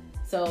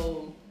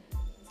 So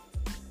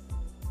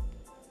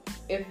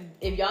if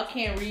y'all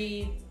can't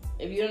read,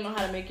 if you don't know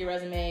how to make your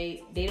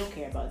resume, they don't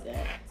care about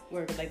that.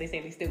 Because like they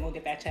say, they still gonna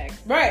get that check.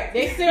 Right,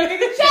 they still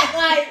get the check.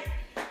 Like,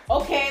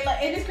 okay,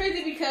 like, and it's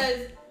crazy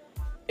because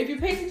if you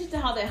pay attention to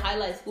how they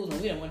highlight schools, and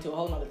we don't went to a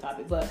whole nother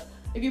topic, but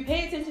if you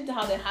pay attention to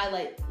how they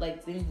highlight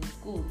like things in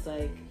schools,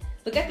 like,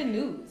 look at the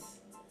news.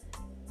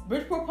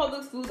 Bridgeport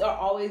public schools are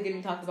always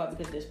getting talked about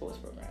because of their sports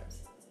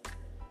programs,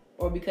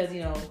 or because,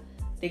 you know,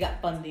 they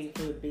got funding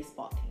for the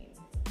baseball team,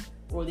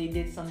 or they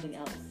did something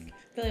else.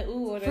 Like,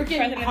 ooh, or the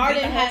freaking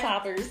Harden had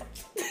toppers.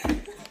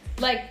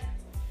 Like,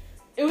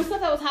 it was stuff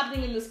that was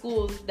happening in the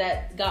schools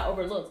that got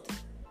overlooked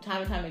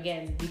time and time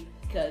again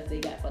because they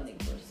got funding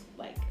first.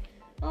 Like,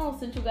 oh,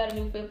 Central got a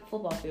new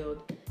football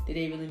field. Did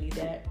they really need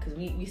that? Because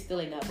we still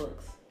ain't got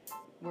books.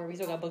 Where we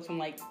still got books from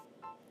like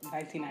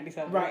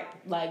 1997. Right.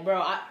 Like,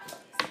 bro,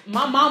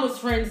 my mama's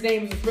friend's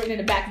name was written in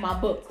the back of my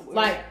book.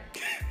 Like,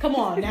 come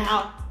on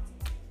now.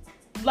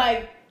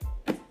 Like,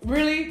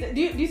 really?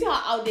 Do you see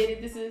how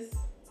outdated this is?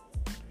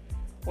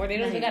 Or they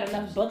don't even got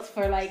enough books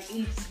for like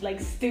each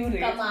like student.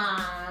 Come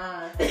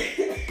on.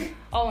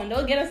 Oh, and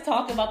they'll get us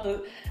talking about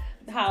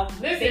how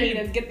they need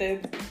to get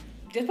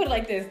just put it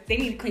like this, they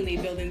need to clean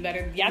their buildings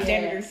better. Y'all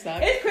janitors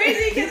suck. It's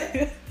crazy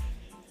because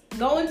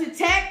going to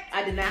tech,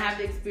 I did not have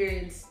to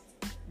experience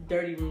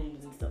dirty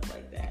rooms and stuff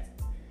like that.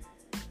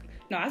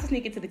 No, I was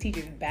sneak into the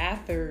teachers'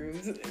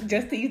 bathrooms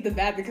just to use the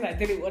bathroom because I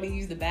didn't want to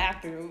use the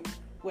bathroom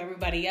with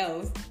everybody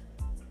else.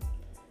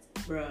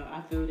 Bruh,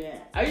 I feel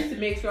that. I used to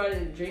make sure I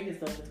didn't drink and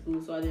stuff in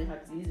school so I didn't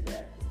have to use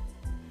that.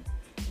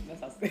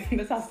 That's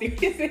how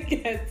serious it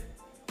gets.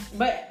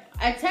 But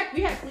at tech,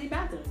 we had clean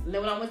bathrooms. And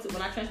then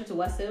when I transferred to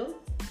West Hill, it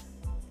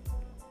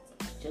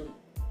was chilly.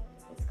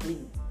 It was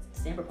clean.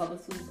 Stanford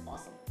Public Schools was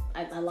awesome.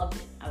 I loved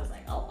it. I was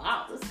like, oh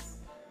wow, this is...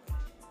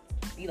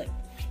 You like...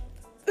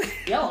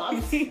 Yo,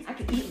 I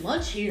could eat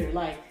lunch here.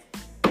 Like,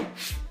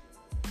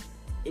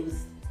 it was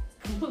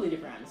a completely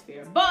different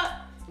atmosphere. But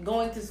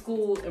going to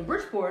school in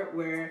Bridgeport,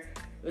 where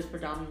it was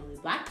predominantly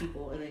black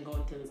people, and then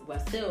going to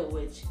West Hill,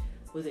 which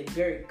was a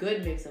very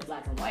good mix of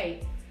black and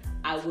white,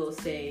 I will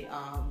say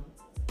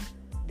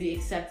the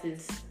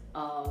acceptance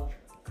of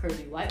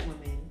curvy white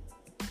women,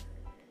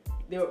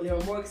 they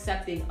were more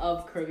accepting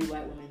of curvy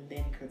white women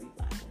than curvy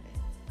black women.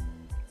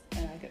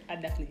 And I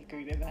definitely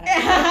agree with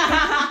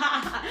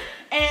that.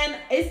 And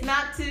it's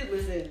not to,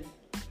 listen,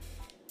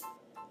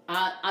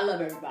 I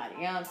love everybody,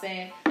 you know what I'm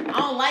saying? I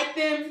don't like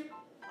them,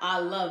 I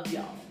love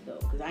y'all, though,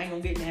 because I ain't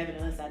gonna get in heaven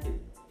unless I do.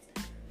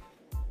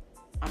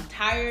 I'm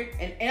tired,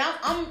 and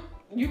I'm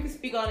you can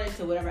speak on it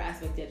to whatever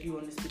aspect that you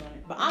want to speak on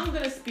it, but I'm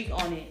gonna speak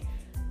on it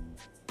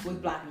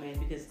with black men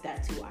because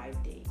that's who I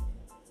date.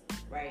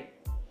 right?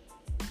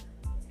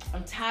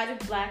 I'm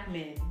tired of black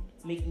men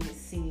making it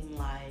seem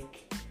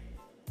like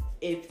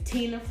if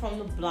Tina from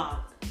the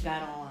block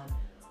got on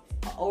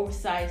an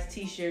oversized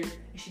t-shirt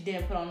and she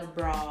didn't put on a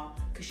bra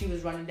because she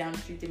was running down the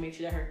street to make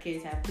sure that her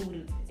kids have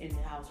food in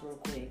the house real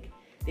quick,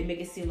 they make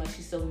it seem like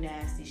she's so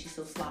nasty, she's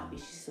so sloppy,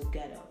 she's so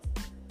ghetto.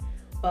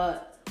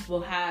 But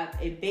we'll have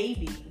a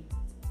baby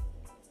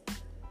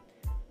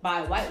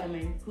by a white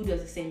woman who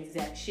does the same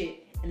exact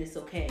shit, and it's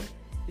okay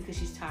because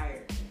she's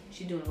tired.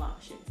 She's doing a lot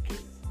of shit with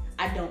kids.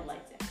 I don't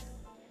like that.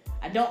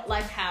 I don't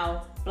like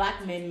how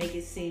black men make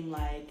it seem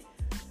like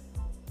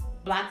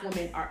black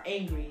women are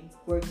angry,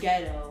 we're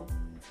ghetto,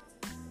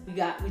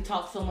 we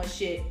talk so much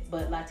shit,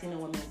 but Latino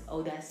women,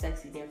 oh, that's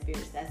sexy, they're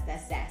fierce,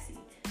 that's sassy.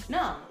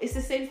 No, it's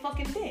the same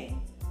fucking thing.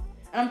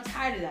 And I'm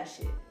tired of that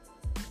shit.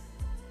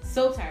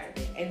 So tired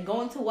of it. And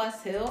going to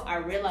West Hill, I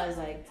realized,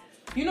 like,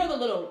 you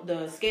know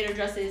the skater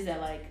dresses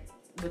that, like,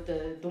 with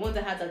the ones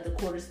that had, like, the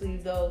quarter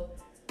sleeve, though?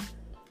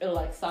 It'll,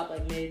 like, stop,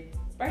 like, mid.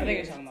 Right, I think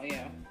you're talking about,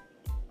 yeah.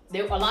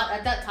 There were a lot,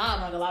 at that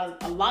time, like,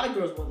 a lot of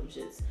girls wore them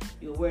shits.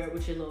 You'll wear it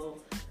with your little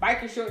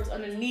biker shorts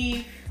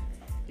underneath.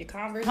 Your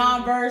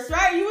Converse,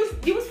 right?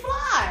 You was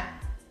fly.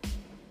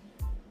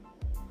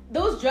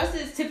 Those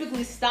dresses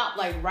typically stop,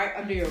 like, right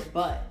under your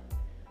butt.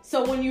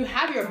 So when you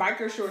have your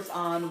biker shorts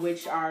on,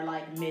 which are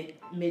like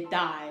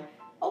mid-thigh,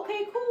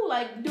 okay, cool,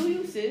 like, do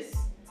you, sis?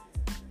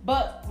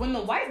 But when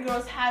the white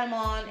girls had them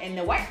on, and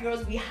the white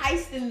girls be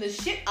heisting the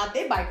shit out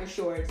their biker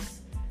shorts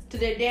to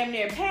their damn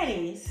near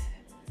panties,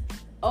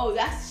 oh,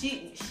 that's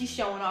she's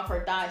showing off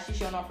her thighs, she's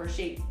showing off her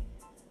shape.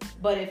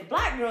 But if a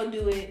black girl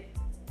do it,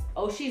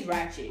 oh, she's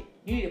ratchet.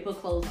 You need to put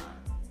clothes on.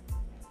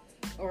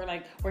 Or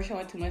like, we're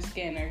showing too much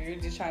skin, or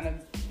you're just trying to,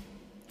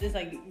 it's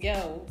like,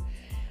 yo.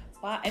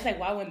 Why? It's like,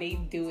 why when they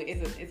do it,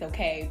 it's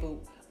okay, but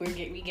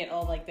we get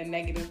all like the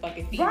negative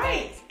fucking feedback.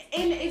 Right,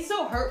 and it's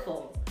so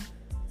hurtful.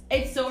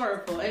 It's so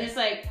hurtful, and it's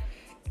like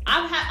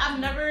I have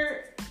not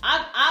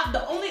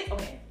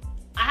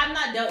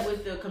dealt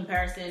with the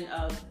comparison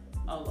of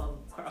a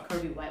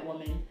curvy white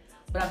woman,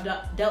 but I've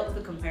dealt with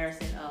the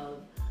comparison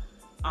of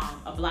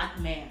a black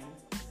man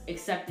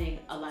accepting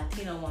a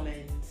Latino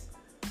woman's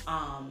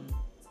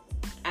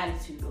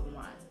attitude over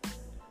mine.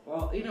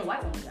 Or even a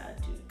white woman's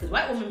attitude. Because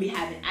white women be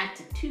having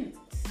attitudes.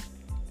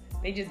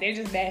 They're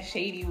just that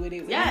shady with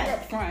it. Yeah.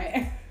 Up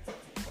front.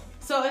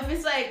 So if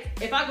it's like,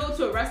 if I go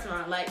to a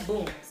restaurant, like,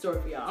 boom, story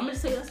for y'all. I'm going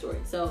to tell you that story.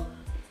 So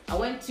I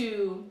went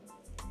to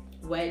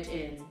Wedge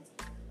Inn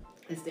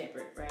in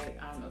Stanford, right?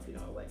 I don't know if you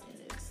know what Wedge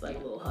Inn is. It's like a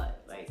little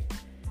hut. Like,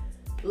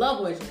 love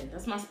Wedge Inn.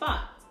 That's my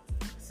spot.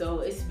 So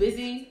it's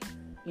busy.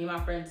 Me and my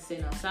friends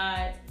sitting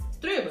outside. It's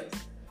 3 of us.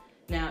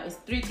 Now, it's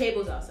 3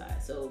 tables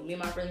outside. So me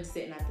and my friends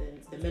sitting at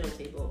the middle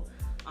table.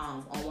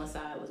 On one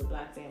side was a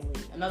black family,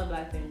 another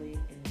black family,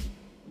 and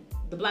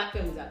the black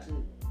family was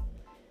actually,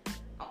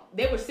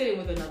 they were sitting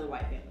with another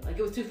white family. Like,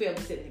 it was 2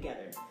 families sitting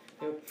together.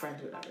 They were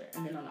friends or whatever.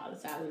 And then on the other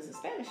side was a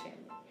Spanish family.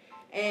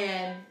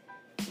 And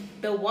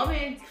the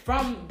woman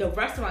from the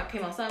restaurant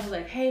came outside and was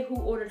like, hey, who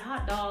ordered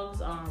hot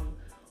dogs? I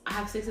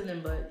have 6 of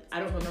them, but I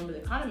don't remember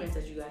the condiments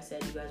that you guys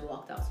said. You guys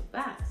walked out so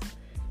fast.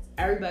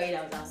 Everybody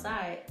that was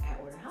outside had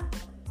ordered hot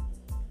dogs.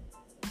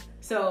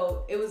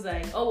 So it was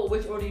like, oh, well,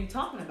 which order are you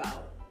talking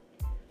about?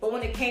 But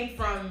when it came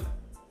from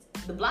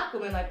the black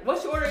woman, like,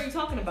 which order are you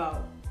talking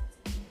about?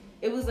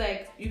 It was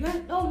like, you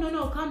guys, oh,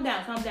 no, calm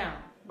down.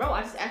 Bro,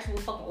 I just asked you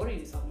what fucking order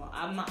you talking about.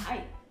 I'm not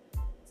hype.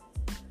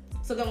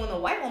 So then when the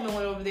white woman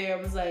went over there,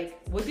 it was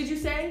like, what did you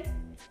say?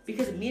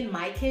 Because me and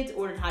my kids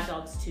ordered hot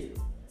dogs too.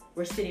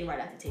 We're sitting right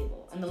at the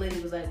table. And the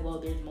lady was like, well,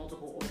 there's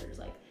multiple orders.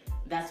 Like,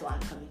 that's why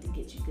I'm coming to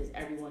get you, because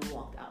everyone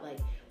walked out. Like,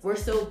 we're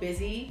so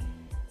busy.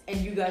 And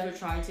you guys were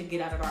trying to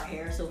get out of our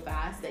hair so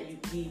fast that there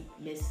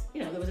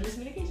was a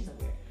miscommunication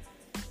somewhere.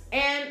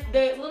 And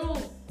the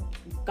little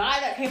guy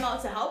that came out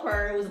to help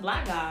her, it was a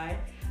black guy,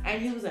 and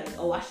he was like,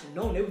 oh, I should have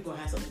known they were going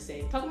to have something to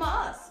say. Talking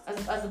about us,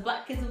 as the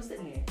black kids that were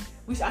sitting there.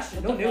 I should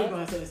have known they were going to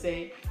have something to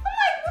say. I'm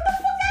like, what the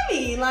fuck that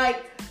mean?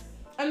 Like,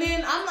 and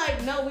then I'm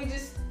like, no, like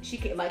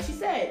she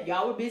said,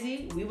 y'all were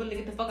busy. We wanted to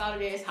get the fuck out of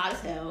there. It's hot as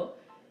hell.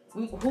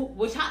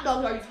 Which hot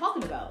dogs are you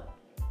talking about?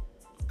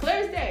 Clear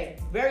as day.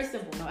 Very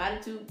simple. No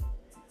attitude.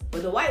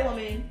 But the white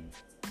woman,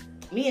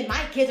 me and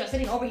my kids are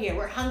sitting over here.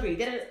 We're hungry.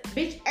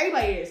 Bitch,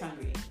 everybody here is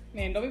hungry.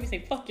 Man, don't make me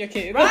say fuck your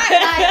kids. Right?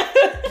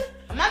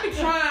 I be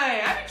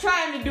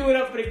trying to do it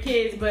up for the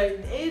kids, but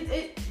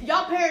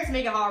y'all parents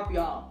make it hard for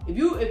y'all.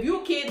 If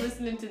you a kid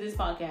listening to this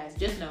podcast,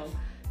 just know,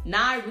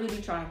 I really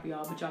be trying for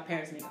y'all, but y'all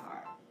parents make it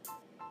hard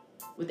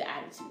with the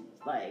attitude.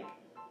 Like,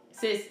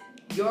 sis,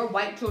 your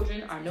white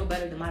children are no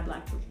better than my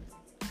black children.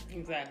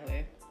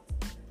 Exactly.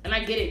 And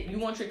I get it. You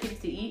want your kids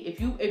to eat. If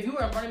you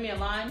were in front of me in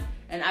line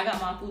and I got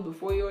my food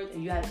before yours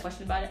and you had a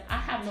question about it, I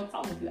have no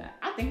problem with you.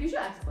 I think you should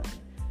ask a question.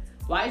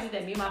 Why is it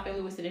that me and my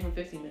family was sitting here for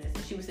 15 minutes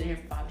and she was sitting here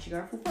for 5 and she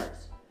got her food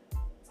first?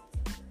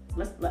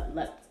 Let's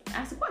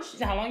ask a question.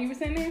 So how long you were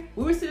sitting there?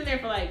 We were sitting there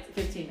for like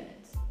 15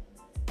 minutes.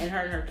 And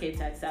her kids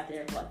had sat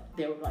there for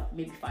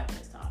maybe 5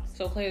 minutes tops.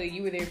 So clearly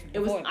you were there before.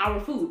 It was our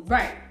food.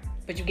 Right.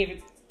 But you gave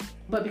it.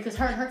 But because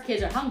her and her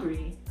kids are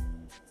hungry,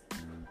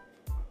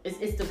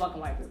 It's the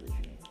fucking white privilege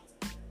for me.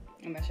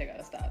 And that shit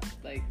gotta stop.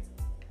 Like,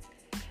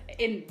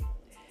 I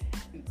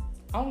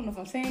don't know if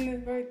I'm saying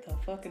this right. The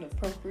fucking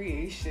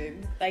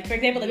appropriation. Like, for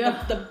example,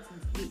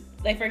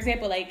 like for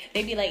example, like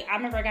they be like, I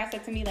remember a guy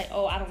said to me like,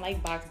 "Oh, I don't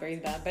like box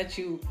braids, but I bet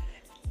you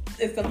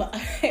if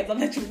I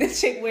let you this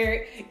chick wear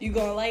it, you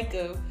gonna like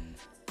them."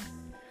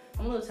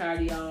 I'm a little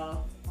tired of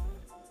y'all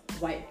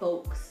white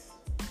folks,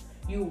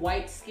 you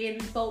white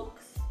skinned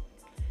folks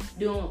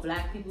doing what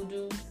black people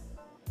do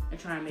and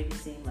trying to make it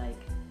seem like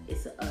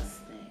it's a us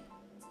thing.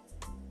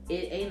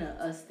 It ain't a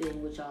us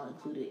thing with y'all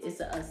included.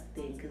 It's a us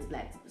thing because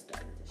black people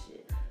started this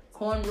shit.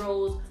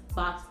 Cornrows,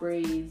 box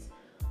braids,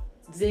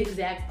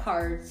 zigzag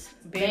parts,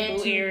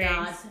 bamboo earrings,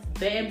 knots,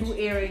 bamboo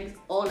earrings,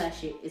 all that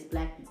shit is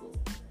black people.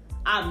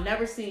 I've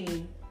never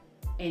seen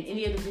in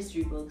any of the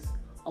history books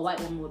a white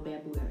woman with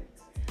bamboo earrings.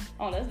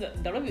 Oh, I was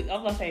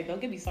gonna say,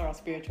 don't get me started on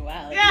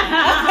spirituality.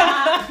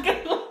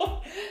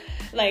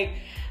 Like,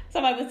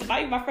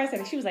 my friend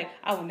said, she was like,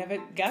 I would never,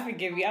 God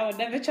forgive me, I would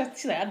never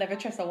trust. She's like, I never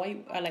trust a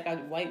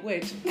white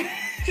witch.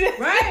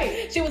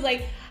 Right. She was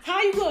like,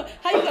 how you gonna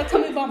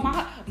tell me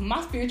about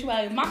my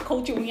spirituality, my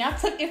culture when y'all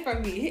took it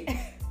from me?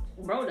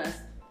 Bro, that's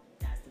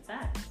the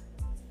fact.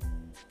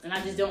 And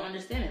I just don't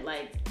understand it.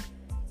 Like,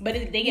 but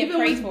they get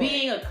praised for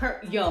being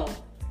yo,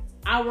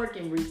 I work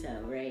in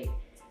retail, right?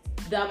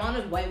 The amount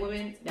of white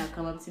women that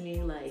come up to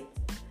me like,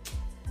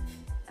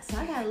 so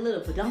I got a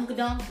little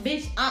badunkadunk,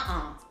 bitch.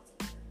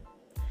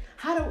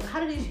 How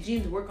do these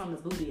jeans work on the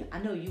booty? I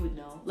know you would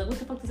know. Like, what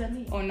the fuck does that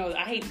mean? Oh no,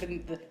 I hate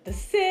the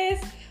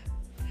sis.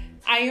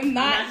 I am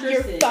not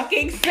your sis.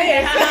 Fucking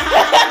sis.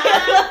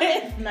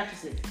 Not your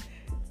sis.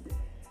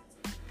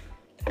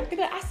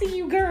 I see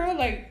you, girl.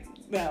 Like,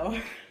 no.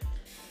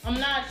 I'm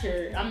not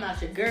your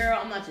girl.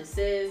 I'm not your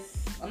sis.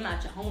 I'm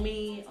not your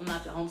homie. I'm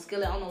not your home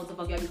skillet. I don't know what the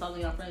fuck y'all be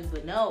calling y'all friends,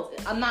 but no,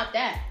 I'm not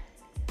that.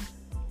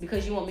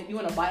 Because you want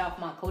to bite off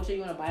my culture, you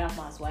want to bite off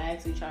my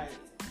swag, so you try to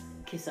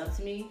kiss up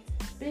to me,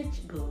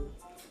 bitch. Boo.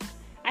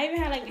 I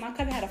even had my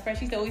cousin had a friend.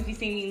 She used to always be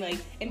seeing me like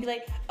and be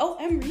like, "Oh,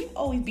 Emery, you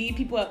always beating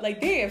people up."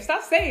 Like, damn,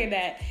 stop saying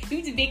that. You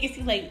need to make it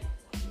seem like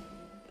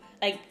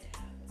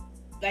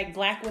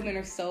black women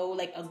are so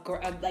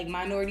like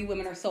minority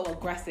women are so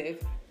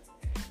aggressive.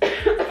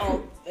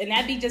 Oh, and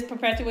that be just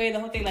perpetuating the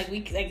whole thing. Like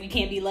we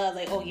can't be loved.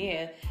 Like, oh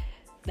yeah,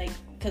 like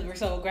because we're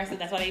so aggressive.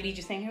 That's why they be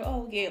just saying here.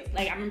 Oh yeah,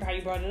 like I remember how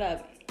you brought it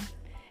up.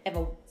 If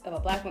a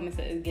black woman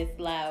gets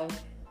loud,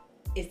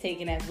 it's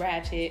taken as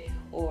ratchet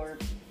or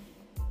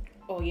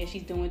oh yeah,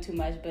 she's doing too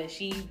much. But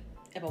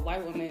if a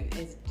white woman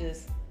is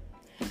just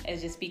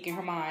speaking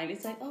her mind,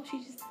 it's like oh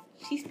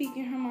she's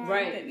speaking her mind.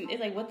 Right. And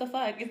it's like what the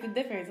fuck? It's the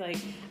difference. Like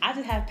I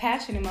just have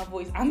passion in my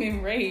voice. I'm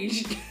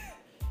enraged.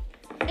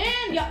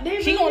 And y'all,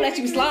 she gonna let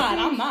you slide.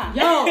 I'm not.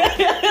 Yo,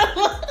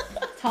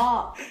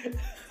 talk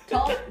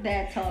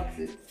that talks.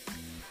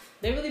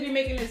 They really be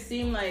making it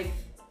seem like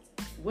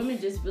women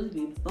just really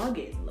be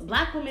bugging.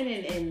 Black women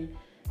and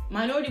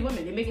minority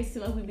women, they make it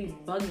seem like we be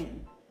bugging,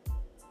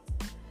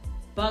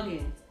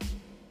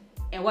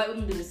 and white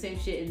women do the same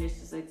shit. And it's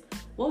just like,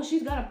 well,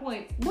 she's got a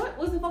point. What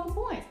was the fucking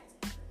point?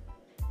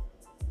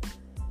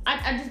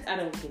 I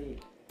don't get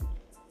it.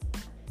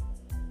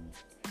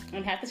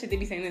 And half the shit they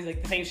be saying is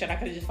like the same shit I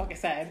could have just fucking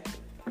said.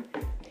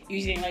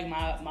 Using like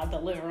my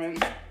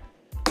deliverance.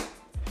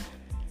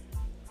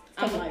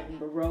 I'm like,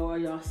 bro, are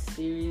y'all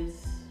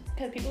serious?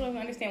 Because people don't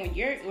understand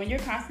when you're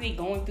constantly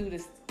going through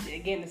this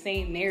again the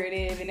same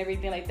narrative and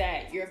everything like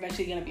that, you're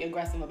eventually gonna be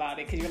aggressive about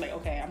it because you're like,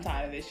 okay, I'm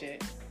tired of this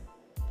shit.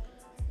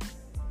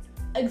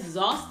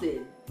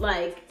 Exhausted,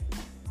 like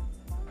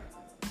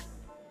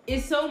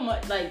it's so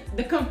much. Like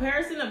the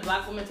comparison of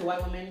black women to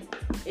white women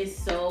is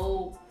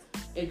so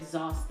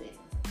exhausting.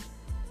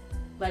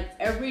 Like,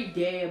 every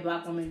day a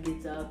black woman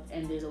gets up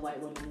and there's a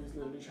white woman who's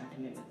literally trying to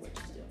mimic what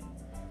she's doing.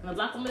 And the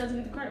black woman doesn't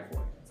get the credit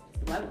for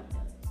it. The white woman does.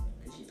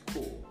 Because she's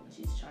cool. And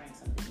she's trying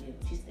something new.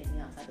 She's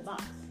thinking outside the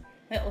box.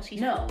 Well,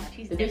 she's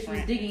the bitch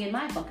was digging in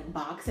my fucking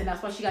box. And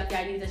that's why she got the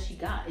ideas that she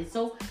got. It's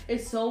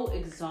so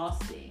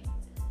exhausting.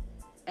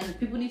 And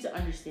people need to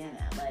understand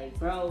that. Like,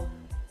 bro,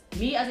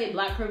 me as a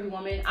black curvy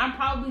woman, I'm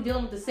probably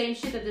dealing with the same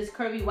shit that this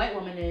curvy white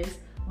woman is.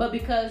 But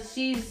because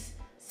she's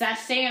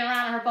sashaying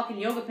around in her fucking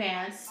yoga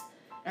pants,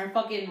 her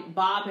fucking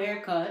bob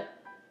haircut,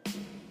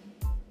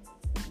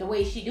 the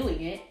way she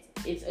doing it,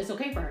 it's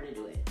okay for her to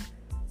do it.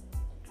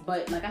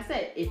 But like I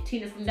said, if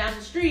Tina from down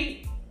the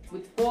street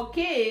with 4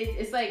 kids,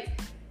 it's like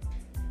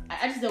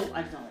I just don't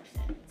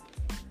understand.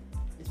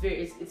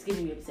 It's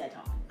giving me upset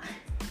talking.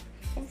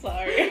 I'm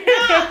sorry.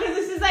 Because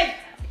this is like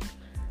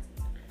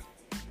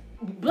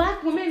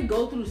black women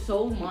go through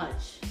so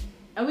much,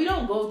 and we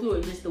don't go through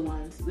it just the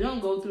once. We don't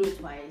go through it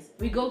twice.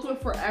 We go through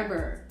it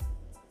forever.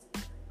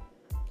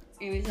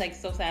 And it's like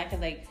so sad because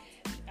like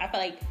I feel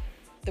like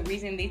the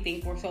reason they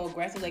think we're so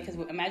aggressive, like, because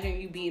imagine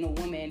you being a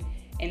woman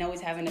and always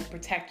having to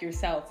protect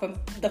yourself from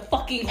the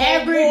fucking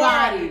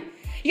everybody. World.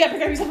 You gotta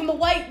protect yourself from the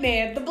white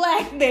man, the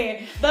black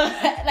man,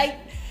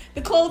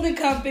 the clothing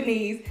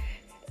companies,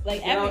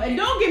 like everything. And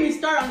don't get me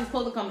started on these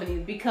clothing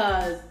companies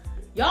because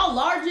y'all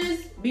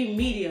larges be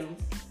mediums.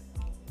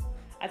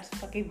 I just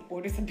fucking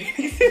ordered some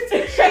bathing suits.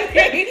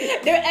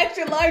 They're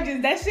extra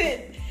larges.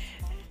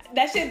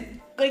 That shit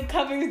like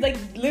covers like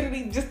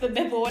literally just the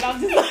nipple, and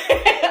I'm just like,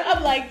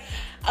 I'm like,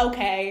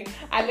 okay.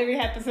 I literally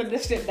have to send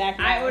this shit back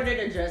now. I ordered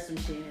a dress from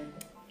Shein.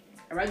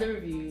 I read the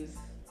reviews,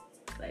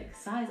 like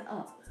size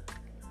up.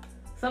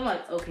 So I'm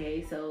like,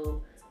 okay,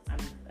 so I'm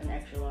an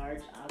extra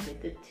large. I'll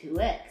get the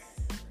 2X.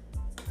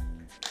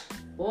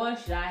 Or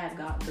should I have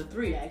gotten the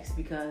 3X,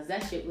 because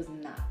that shit was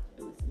not.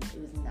 It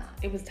was not.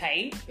 It was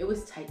tight? It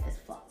was tight as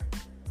fuck.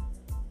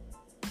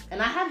 And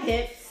I have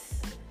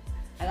hips.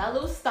 I got a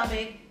little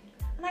stomach.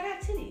 And I got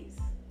titties.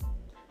 I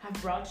have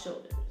broad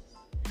shoulders.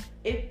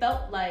 It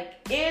felt like,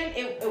 and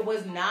it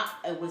was not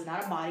a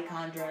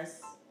bodycon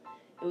dress.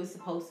 It was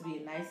supposed to be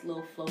a nice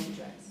little flowy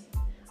dress.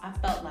 I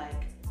felt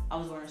like I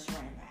was wearing a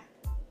saran wrap.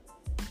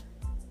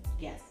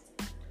 Yes.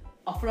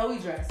 A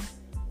flowy dress.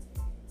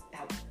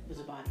 That was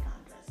a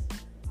bodycon dress.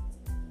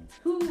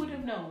 Who would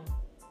have known?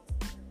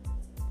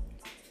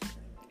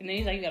 And then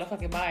he's like, you gotta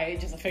fucking buy it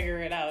just to figure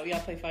it out. You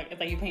gotta play fuck. It's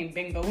like you're playing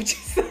bingo with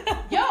yourself.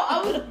 Yo,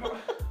 I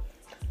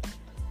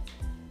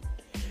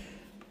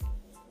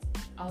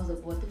was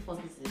like, what the fuck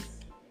is this?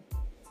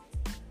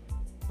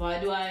 Why?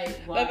 I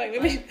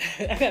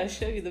gotta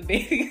show you the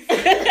bathing.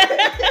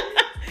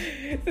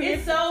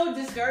 It's so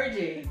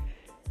discouraging.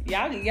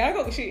 Y'all go. I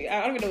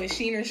don't even know if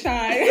Shein or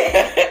Shine.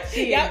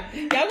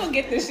 y'all go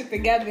get this shit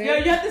together. Yo,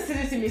 you have to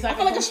send it to me. So I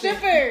feel like a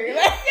stripper.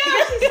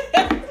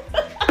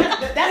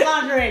 That's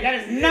lingerie. That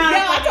is not.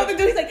 Yeah, I told the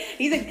dude.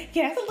 He's like,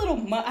 yeah, that's a little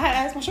much. I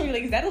asked my shorty,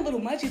 like, is that a little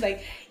much? He's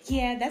like,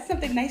 yeah, that's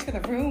something nice for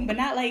the room, but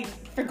not like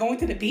for going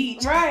to the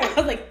beach. Right. I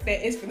was like,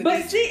 that is for the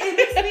beach. But see, it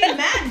makes me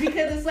mad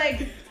because it's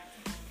like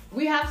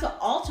we have to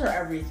alter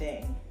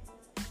everything.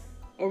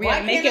 Or we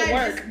gotta make it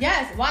work.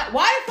 Yes. Why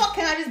the fuck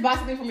can I just buy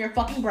something from your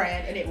fucking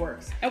brand and it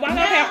works? And why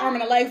not pay an arm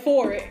and a leg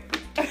for it?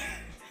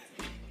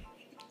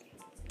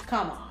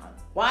 Come on.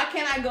 Why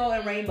can't I go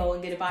in Rainbow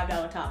and get a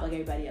 $5 top like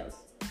everybody else?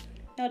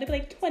 No, they'd be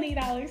like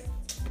 $20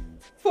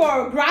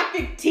 for a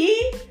graphic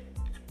tee.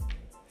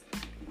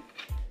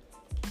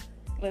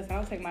 Listen,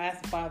 I'll take my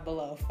ass to Five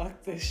Below.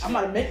 Fuck this shit. I'm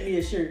gonna make me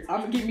a shirt.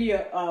 I'm gonna get me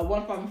a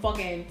one from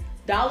fucking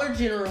Dollar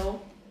General.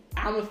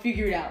 I'm gonna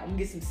figure it out. I'm gonna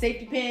get some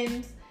safety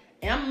pins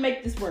and I'm gonna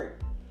make this work.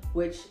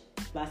 Which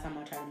last time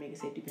I tried to make a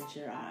safety pin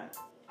shirt, I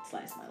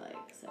sliced my leg.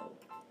 So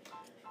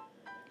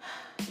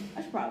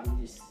I should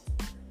probably just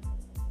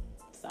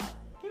stop.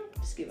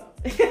 Just give up.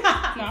 No,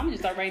 I'm gonna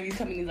just start writing these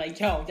companies like,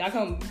 yo, y'all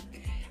come.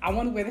 I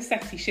want to wear the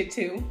sexy shit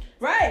too.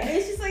 Right.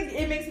 It's just like,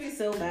 it makes me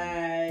so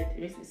mad.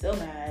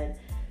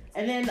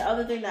 And then the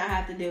other thing that I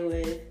have to deal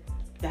with,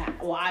 I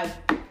don't want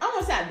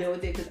to say I deal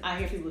with it because I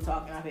hear people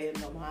talking, I pay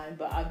them no mind,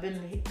 but I've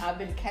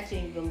been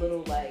catching the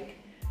little like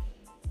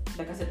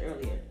I said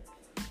earlier,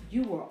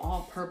 you were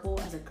all purple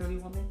as a curvy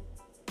woman.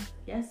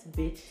 Yes,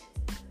 bitch.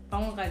 If I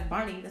want to look like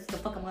Barney, that's what the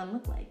fuck I'm gonna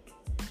look like.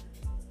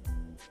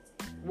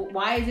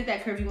 Why is it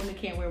that curvy women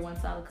can't wear one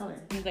solid color?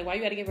 He's like, why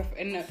you gotta give her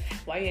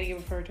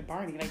to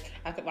Barney? Like,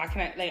 why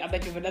can I? Like, I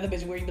bet you have another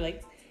bitch where you be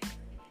like,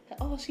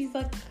 oh, she's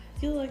like,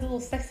 you look like a little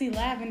sexy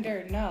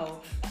lavender.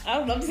 No, I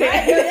don't know what I'm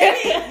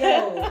saying.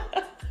 Yo,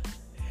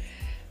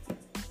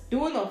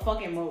 doing the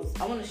fucking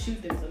most. I want to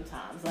shoot them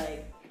sometimes.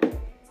 Like,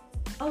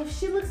 oh,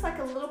 she looks like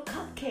a little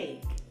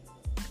cupcake.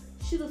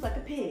 She looks like a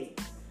pig.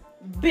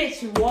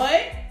 Bitch,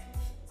 what?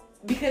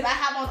 Because I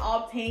have on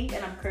all pink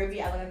and I'm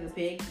curvy, I look like a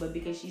pig. But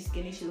because she's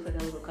skinny, she looks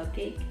like a little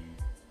cupcake.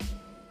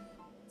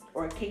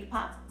 Or a cake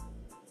pop.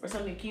 Or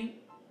something cute.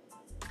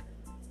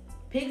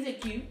 Pigs are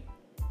cute.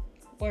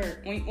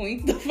 Word. Oink,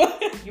 oink. The fuck?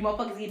 You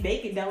motherfuckers eat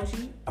bacon, don't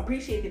you?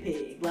 Appreciate the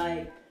pig.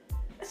 Like,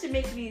 that shit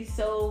makes me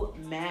so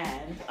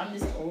mad. I'm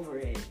just over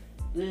it.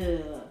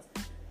 Ugh.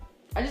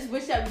 I just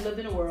wish that we lived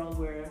in a world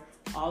where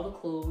all the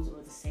clothes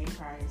were the same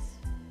price.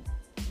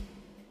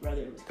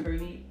 Whether it was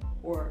curvy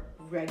or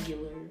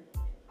regular.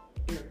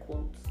 Air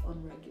quotes on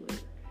regular.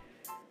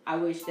 I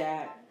wish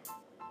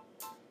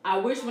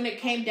when it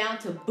came down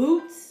to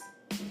boots,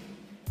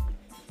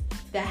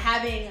 that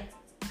having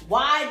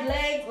wide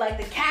leg, like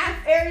the calf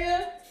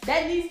area,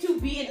 that needs to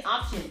be an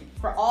option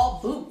for all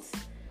boots.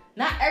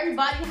 Not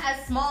everybody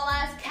has small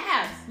ass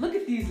calves. Look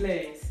at these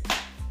legs.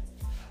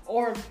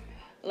 Or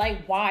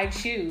like wide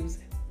shoes.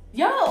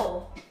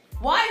 Yo,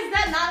 why is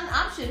that not an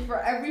option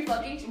for every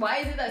fucking? Why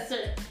is it that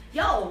certain?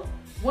 Yo,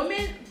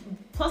 women.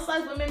 Plus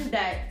size women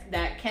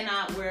that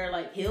cannot wear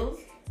like heels,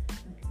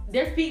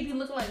 their feet be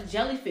looking like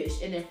jellyfish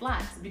in their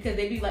flats because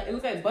they be like, it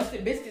look like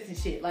busted biscuits and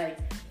shit. Like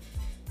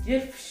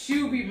your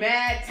shoe be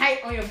mad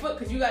tight on your foot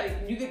because you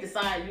get the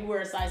size, you wear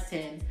a size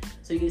 10,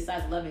 so you get a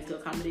size 11 to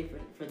accommodate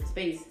for the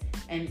space,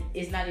 and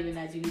it's not even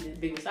that you need a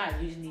bigger size,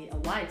 you just need a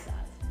wide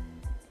size.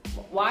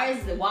 Why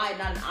is the wide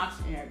not an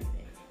option in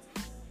everything?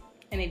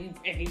 And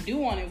if you do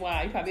want it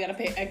wide, you probably gotta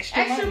pay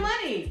extra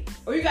money,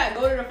 or you gotta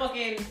go to the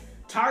fucking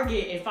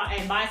Target and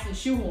buy some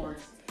shoe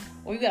horns.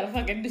 Or you gotta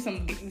fucking do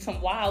some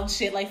wild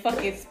shit like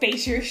fucking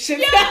spacer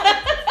shit. Yeah.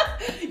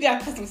 You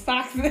gotta put some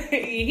socks in your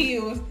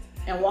heels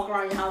and walk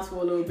around your house for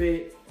a little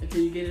bit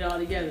until you get it all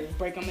together.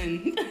 Break them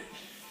in.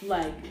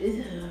 Like,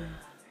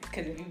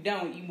 Because if you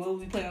don't, you will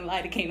be putting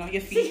lidocaine on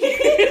your feet.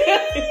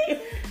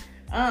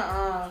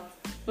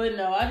 But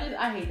no, I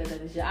hate that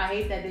type of shit. I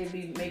hate that they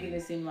be making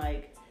it seem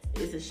like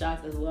it's a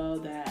shock as well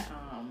that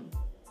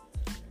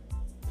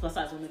plus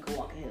size women can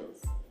walk in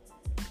heels.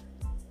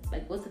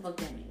 Like, what the fuck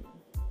that mean?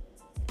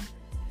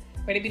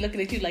 Where they be looking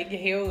at you like your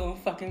hair gonna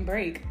fucking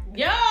break.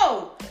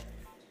 Yo!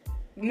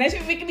 And that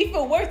shit making me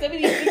feel worse. That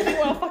makes me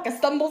want to fucking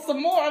stumble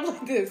some more. I'm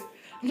like this.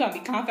 I'm trying to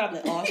be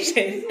confident. I'm like, oh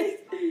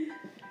shit.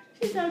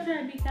 She's so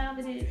trying to be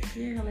confident.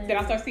 You're hilarious. Then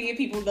I start seeing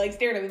people like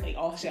staring at me like,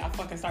 oh shit, I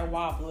fucking start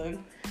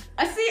wobbling.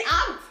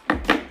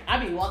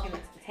 I be walking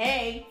like,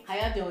 hey, how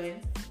y'all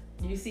doing?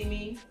 You see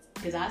me?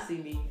 Because I see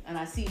me. And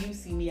I see you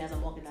see me as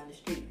I'm walking down the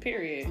street.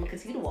 Period. I'm going to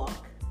continue to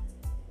walk.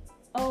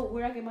 Oh,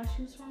 where I get my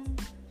shoes from?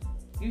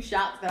 You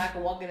shocked that I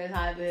can walk in this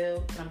high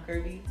heel and I'm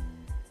curvy?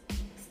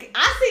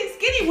 I see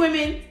skinny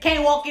women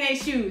can't walk in their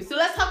shoes. So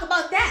let's talk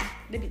about that.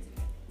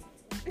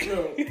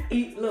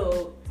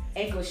 Little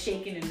ankles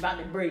shaking and about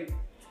to break.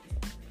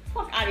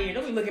 Fuck out of here.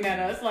 Don't be looking at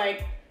us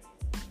like,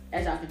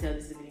 as y'all can tell,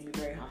 this is going to be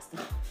very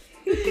hostile.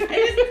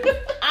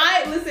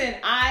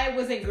 I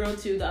was at Grill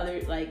 2 the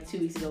other, 2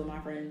 weeks ago with my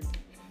friends.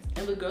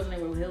 And with girls and they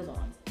wear heels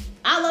on.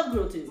 I love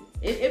Grill 2.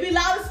 It be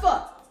loud as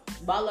fuck.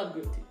 But I love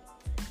Grill 2.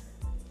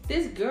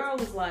 This girl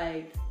was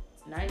like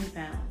 90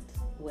 pounds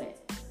wet.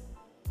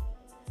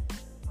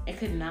 And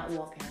could not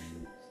walk in her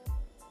shoes.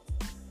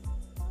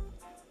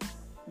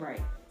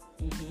 Right.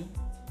 Mm-hmm.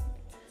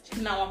 She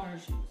could not walk in her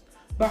shoes.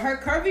 But her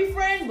curvy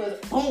friend was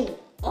boom,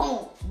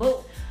 boom,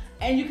 boom.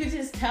 And you could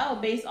just tell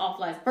based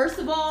off, first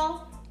of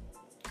all,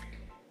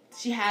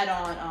 she had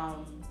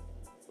on,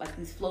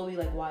 these flowy,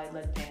 wide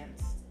leg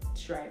pants.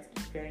 Striped.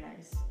 Very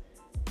nice.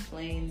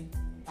 Plain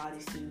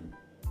bodysuit,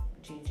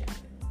 jean jacket.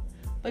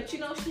 But, she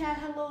had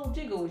her little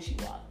jiggle when she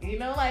walked. Your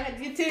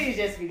titties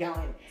just be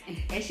going.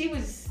 And she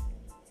was...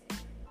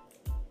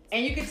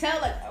 And you could tell,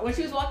 when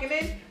she was walking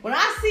in, when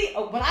I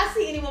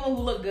see any woman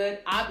who look good,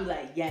 I'll be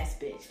like, yes,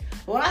 bitch.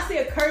 But when I see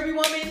a curvy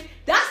woman,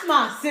 that's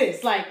my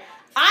sis.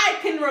 I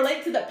can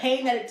relate to the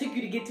pain that it took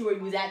you to get to where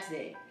you was at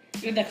today.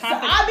 So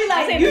I'll be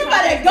like, you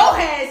better go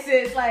ahead,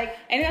 sis. And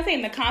I'm not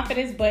saying the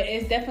confidence, but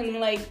it's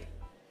definitely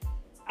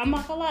I'm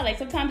not gonna lie,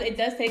 sometimes it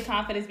does take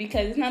confidence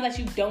because it's not that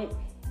you don't,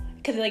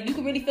 because you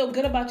can really feel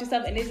good about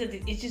yourself, and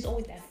it's just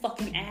always that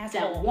fucking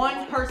asshole. That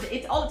one person.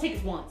 It's all it takes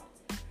is one.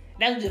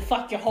 That'll just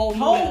fuck your whole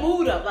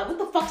mood up. What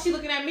the fuck she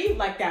looking at me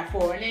like that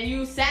for? And then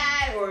you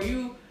sad or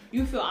you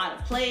feel out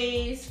of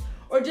place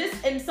or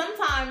just, and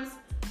sometimes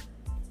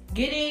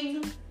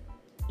getting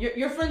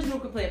your friends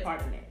group can play a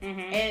part in it.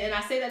 Mm-hmm. And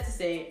I say that to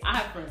say I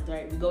have friends,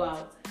 right? We go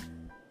out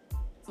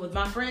with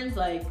my friends.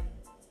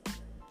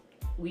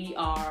 We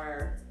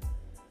are.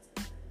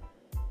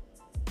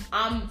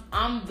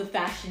 I'm the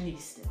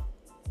fashionista.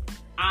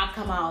 I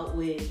come out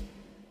with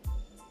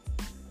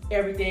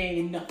everything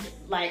and nothing.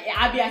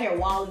 I be out here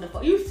wilding the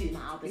fuck. You see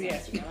my outfits on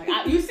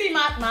Instagram. You see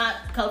my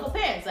colorful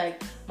pants.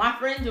 My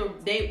friends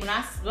when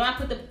I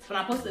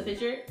posted the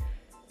picture,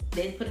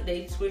 they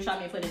screenshot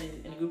me and put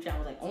it in a group chat. I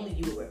was like, only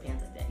you would wear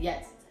pants like that.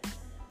 Yes.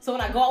 So when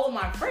I go out with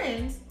my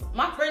friends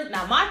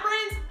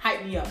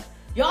hype me up.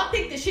 Y'all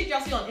think the shit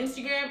y'all see on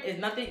Instagram is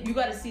nothing. You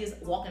gotta see us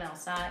walking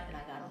outside and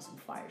I got on some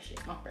fire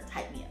shit. My friends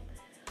hype me up.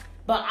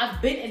 But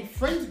I've been in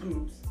friends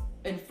groups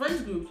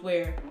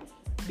where,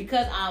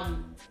 because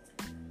I'm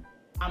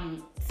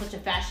such a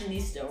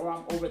fashionista or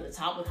I'm over the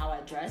top with how I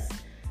dress,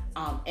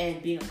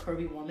 and being a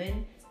curvy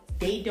woman,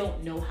 they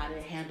don't know how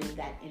to handle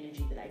that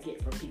energy that I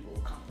get from people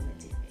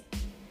complimenting me.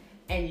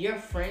 And your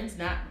friends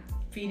not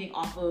feeding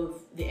off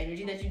of the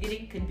energy that you're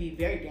getting can be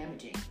very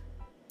damaging.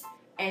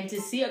 And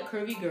to see a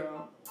curvy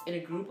girl in a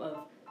group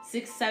of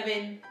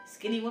 6'7"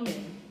 skinny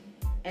women,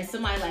 and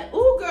somebody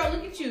ooh girl,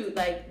 look at you,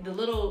 the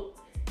little.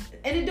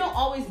 And it don't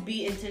always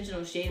be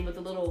intentional shade, but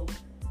the little,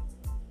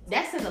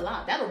 that says a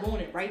lot. That'll ruin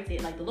it right there.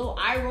 The little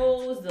eye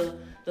rolls,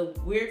 the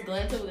weird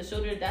glance over the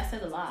shoulder, that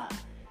says a lot.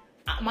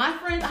 My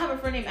friends, I have a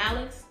friend named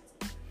Alex.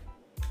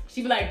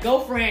 She be like,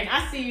 go friend,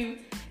 I see you.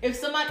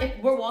 If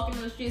we're walking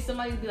on the street,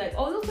 somebody be like,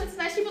 oh, those pants is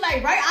nice. She be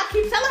like, right, I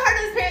keep telling her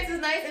this pants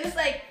is nice. And it's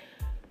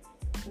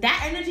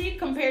that energy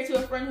compared to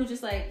a friend who's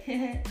just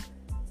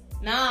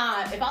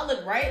nah, if I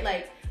look right,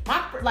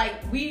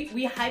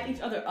 we hype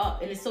each other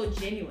up and it's so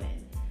genuine.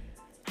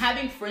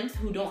 Having friends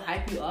who don't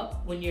hype you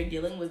up when you're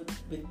dealing with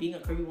being a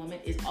curvy woman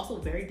is also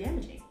very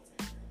damaging.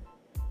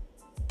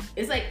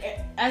 It's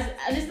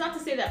and it's not to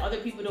say that other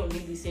people don't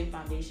need these same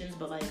foundations,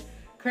 but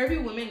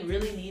curvy women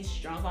really need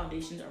strong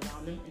foundations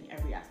around them in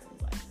every aspect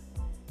of life.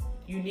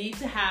 You need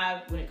to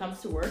have, when it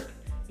comes to work,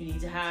 you need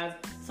to have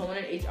someone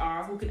in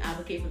HR who can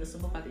advocate for the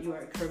simple fact that you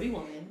are a curvy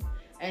woman,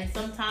 and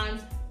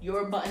sometimes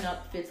your button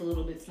up fits a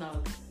little bit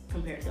snug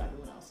compared to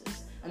everyone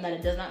else's, and that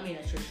it does not mean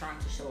that you're trying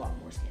to show off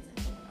more skin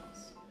than someone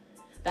else.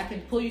 That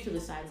can pull you to the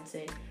side and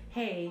say,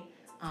 hey,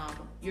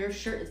 your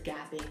shirt is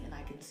gapping and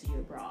I can see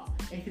your bra.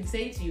 And it can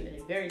say it to you in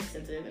a very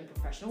sensitive and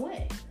professional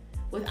way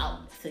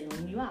without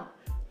singling you out.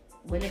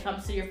 When it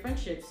comes to your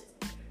friendships,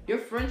 your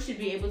friends should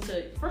be able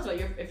to, first of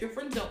all, if your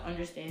friends don't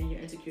understand your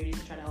insecurities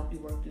and try to help you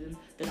work through them,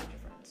 they're not your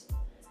friends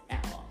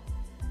at all.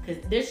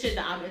 Because there's shit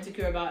that I'm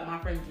insecure about and my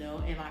friends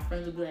know. And my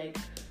friends will be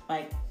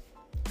like,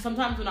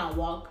 sometimes when I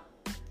walk,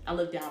 I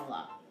look down a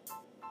lot.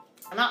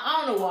 And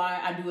I don't know why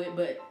I do it,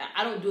 but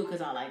I don't do it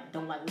because I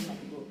don't like looking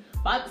at people.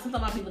 But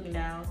sometimes I'll be looking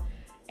down.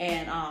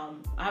 And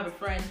I have a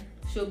friend,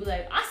 she'll be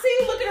like, I see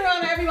you looking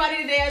around at everybody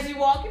today as you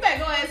walk. You better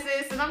go ahead,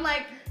 sis. And I'm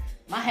like,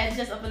 my head's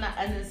just up in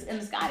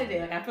the sky today.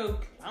 Like, I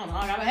feel, I don't know,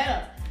 I got my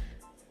head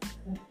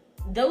up.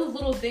 Those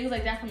little things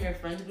like that from your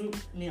friends group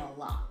mean a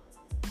lot.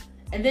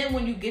 And then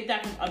when you get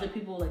that from other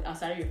people, like,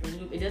 outside of your friends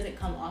group, it doesn't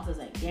come off as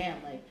like,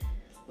 damn,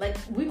 like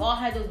we've all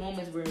had those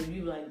moments where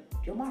you like,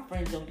 yo, my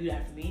friends don't do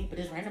that for me, but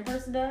this random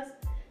person does.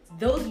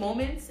 Those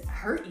moments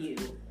hurt you.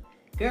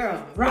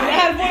 Girl,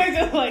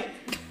 right?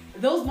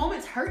 Those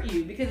moments hurt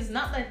you because it's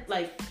not that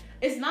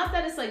it's not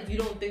that it's like you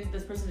don't think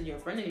this person is your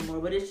friend anymore,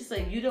 but it's just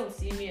like you don't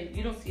see me and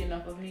you don't see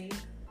enough of me,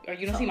 or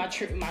you don't see my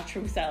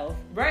true self,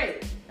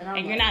 right?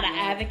 And you're not an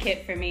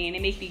advocate for me, and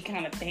it makes me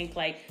kind of think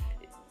like,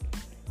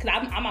 because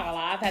I'm not gonna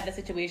lie, I've had the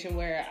situation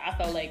where I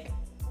felt like,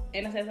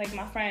 in a sense, like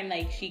my friend,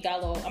 like she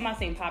got a little, I'm not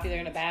saying popular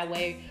in a bad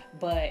way,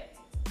 but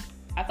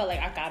I felt like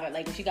I got it,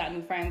 like when she got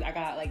new friends, I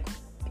got like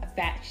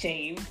fat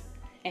shamed.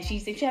 And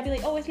she'd be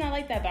like, oh, it's not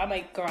like that. But I'm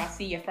like, girl, I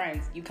see your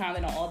friends. You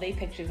comment on all their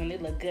pictures and they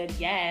look good,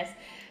 yes.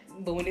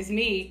 But when it's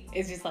me,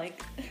 it's just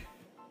like...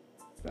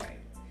 Right.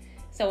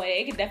 So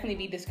it could definitely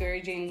be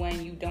discouraging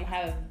when you don't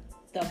have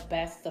the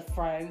best of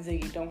friends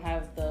and you don't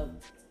have the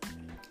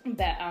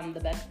best,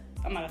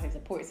 I'm not going to say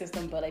support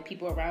system, but like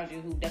people around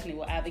you who definitely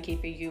will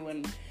advocate for you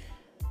and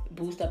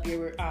boost up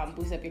your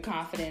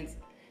confidence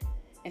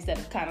instead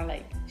of kind of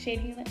like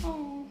shading you like,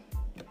 oh,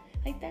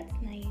 like that's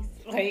nice.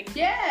 Like,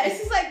 yeah, it's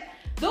just like...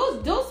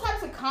 Those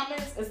types of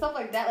comments and stuff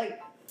like that,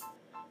 like,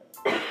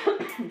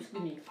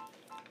 excuse me,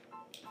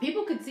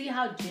 people could see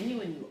how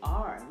genuine you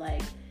are.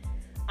 Like,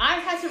 I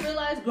had to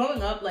realize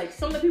growing up, like,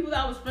 some of the people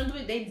that I was friends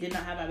with, they did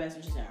not have my best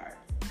interests at heart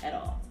at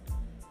all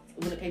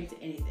when it came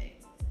to anything.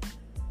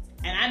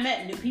 And I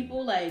met new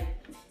people, like,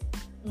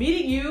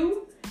 meeting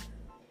you,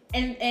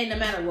 and no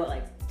matter what,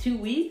 like, 2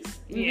 weeks?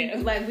 Yeah.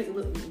 Like,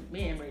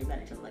 me and Marie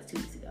met each other, like, 2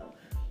 weeks ago.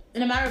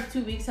 In a matter of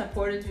 2 weeks, have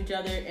poured into each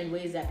other in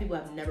ways that people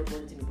have never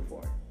poured into me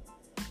before.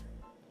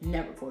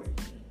 Never poured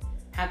into me.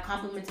 Have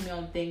complimented me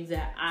on things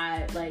that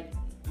I like.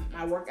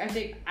 My work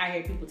ethic. I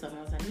hear people tell me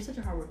all the time, "You're such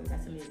a hard worker.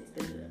 That's amazing."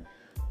 Da-da-da.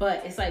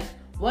 But it's like,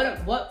 what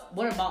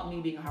about me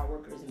being a hard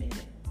worker is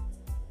amazing?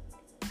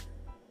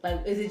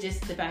 Like, is it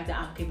just the fact that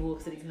I'm capable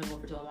of sitting somewhere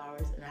for 12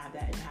 hours and have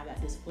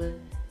that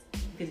discipline?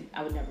 Because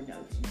I would never know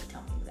because you don't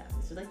tell me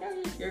exactly. So like, yeah,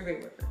 you're a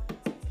great worker.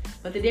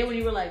 But the day when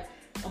you were like,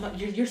 "Oh my,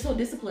 you're so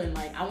disciplined.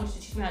 Like, I want you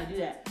to teach me how to do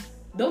that."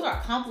 Those are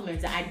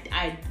compliments that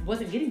I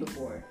wasn't getting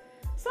before.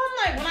 So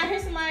I'm like, when I hear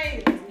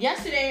somebody,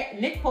 yesterday,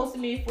 Nick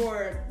posted me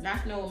for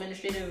National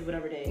Administrative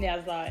whatever day. Yeah,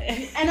 I saw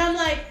it. And I'm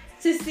like,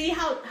 to see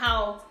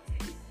how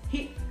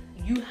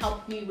you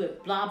helped me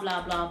with blah,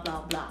 blah, blah,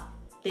 blah, blah.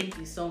 Thank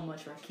you so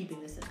much for keeping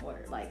this in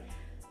order. Like,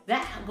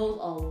 that goes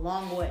a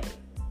long way.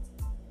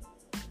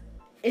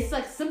 It's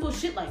like simple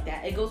shit like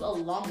that. It goes a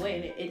long way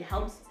and it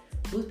helps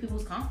boost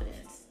people's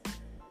confidence.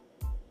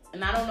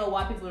 And I don't know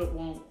why people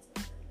won't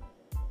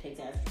take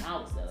that extra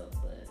knowledge though,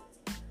 but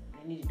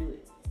they need to do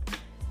it.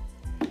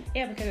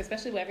 Yeah, because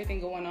especially with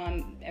everything going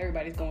on,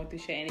 everybody's going through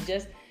shit. And it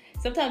just,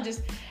 sometimes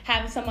just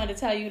having someone to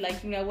tell you,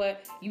 like, you know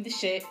what, you the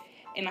shit,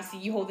 and I see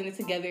you holding it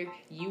together,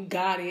 you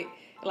got it.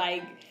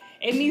 Like,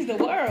 it means the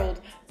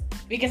world.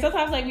 Because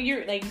sometimes, like, when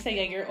you're, like you say,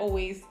 like, you're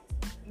always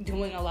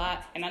doing a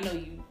lot, and I know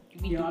you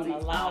be doing a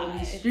lot. On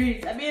these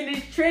streets. I be in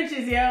these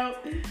trenches, yo.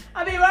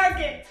 I be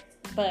working.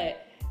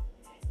 But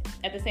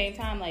at the same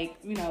time, like,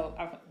 you know,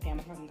 I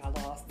fucking got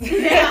lost.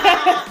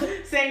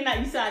 Saying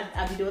that, you said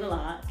I be doing a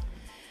lot.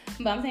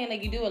 But I'm saying,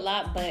 like, you do a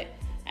lot, but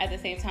at the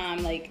same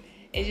time, like,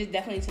 it's just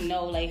definitely to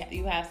know, like,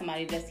 you have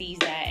somebody that sees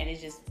that, and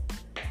it's just,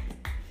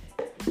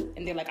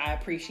 and they're like, I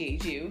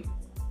appreciate you.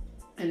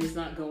 And it's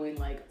not going,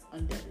 like,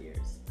 on deaf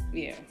ears.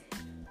 Yeah.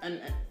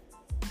 And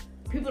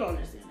people don't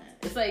understand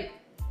that. It's like,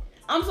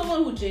 I'm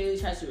someone who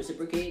genuinely tries to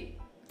reciprocate.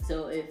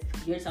 So if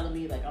you're telling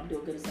me, like, I'm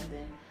doing good at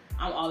something,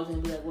 I'm always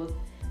going to be like, well,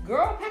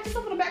 girl, pat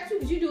yourself on the back, too,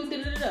 because you're doing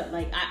da-da-da-da.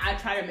 Like, I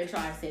try to make sure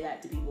I say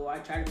that to people. I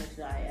try to make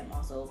sure I am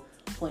also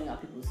pointing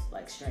out people's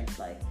like strengths.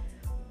 Like,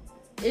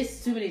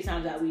 it's too many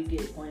times that we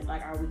get pointed,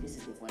 like our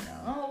weaknesses get pointed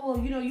out. Oh,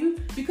 well, you know, you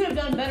could have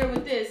done better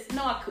with this.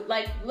 No, I could,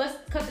 like, let's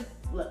cut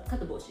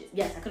the bullshit.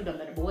 Yes, I could have done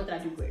better, but what did I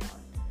do great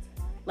on?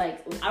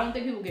 Like, I don't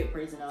think people get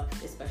praised enough,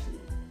 especially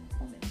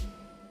women,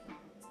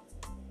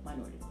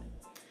 minority women.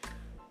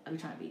 I'm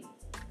trying to be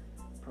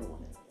pro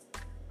woman,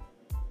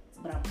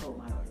 but I'm pro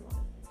minority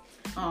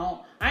woman.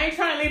 I ain't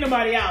trying to leave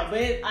nobody out,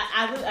 but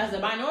I as a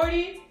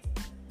minority.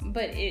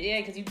 But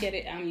because you get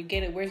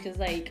it where it's just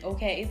like,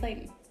 okay, it's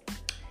like,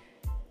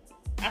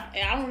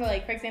 I don't know,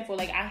 like, for example,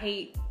 like,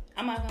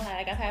 I'm not gonna lie,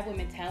 like, I've had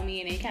women tell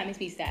me, and it kind of makes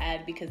me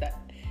sad, because I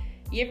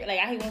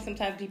hate when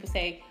sometimes people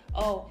say,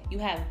 oh, you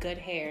have good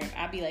hair.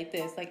 I'd be like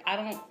this, like, I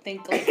don't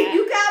think, like,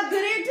 you got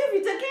good hair too,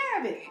 you took care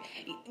of it.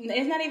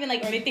 It's not even,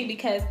 like, or anything,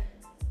 because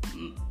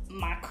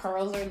my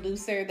curls are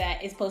looser,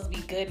 that it's supposed to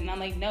be good, and I'm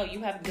like, no, you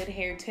have good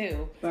hair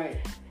too. Right.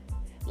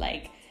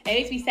 Like, it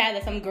makes me sad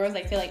that some girls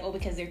like feel like, oh,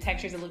 because their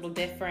texture's a little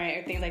different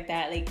or things like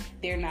that, like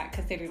they're not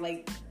considered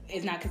like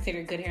it's not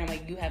considered good hair. I'm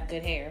like, you have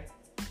good hair.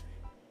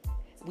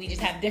 We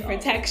just have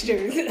different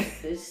textures.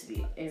 This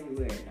be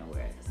everywhere and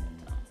nowhere at the same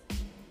time.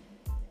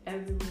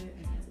 Everywhere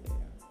and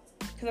nowhere.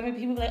 Because I mean,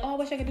 people be like, oh, I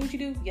wish I could do what you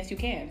do. Yes, you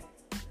can.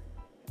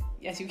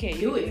 Yes, you can.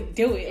 Do it.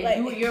 Do it. Like,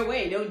 do it your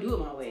way. Don't do it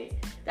my way.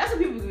 That's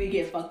when people can be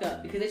getting fucked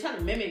up because they try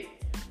to mimic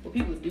what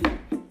people do.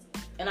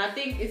 And I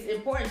think it's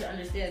important to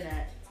understand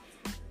that,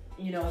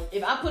 you know,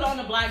 if I put on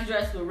a black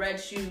dress with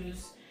red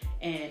shoes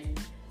and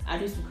I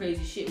do some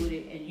crazy shit with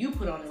it, and you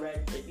put on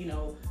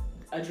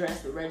a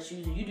dress with red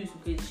shoes and you do some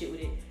crazy shit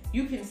with it,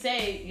 you can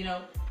say, you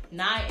know,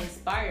 Nye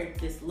inspired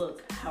this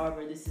look.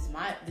 However, this is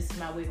my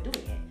way of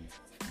doing it.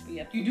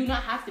 Yep. You do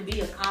not have to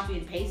be a copy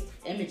and paste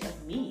image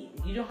of me.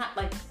 You don't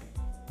have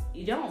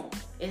you don't.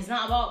 It's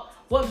not about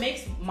what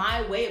makes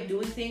my way of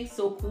doing things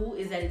so cool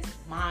is that it's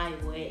my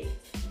way.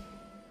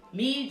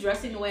 Me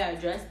dressing the way I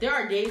dress, there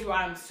are days where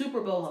I'm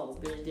super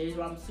boho. There's days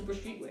where I'm super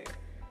streetwear.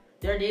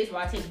 There are days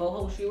where I take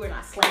boho streetwear and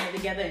I slam it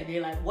together and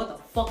they're like, what the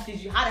fuck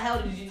how the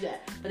hell did you do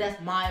that? But that's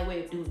my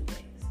way of doing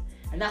things.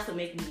 And that's what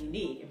makes me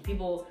unique. And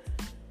people,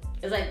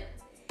 it's like,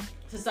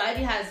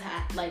 society has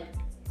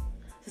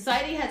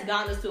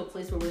gotten us to a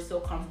place where we're so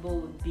comfortable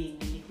with being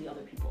uniquely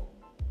other people.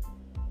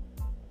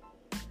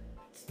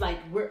 It's like,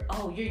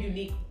 you're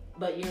unique,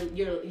 but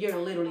you're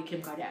literally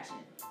Kim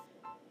Kardashian.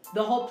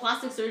 The whole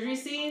plastic surgery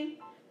scene,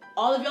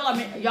 all of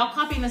y'all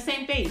copying the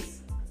same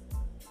face.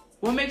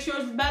 What makes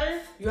yours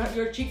better?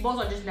 Your cheekbones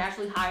are just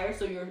naturally higher,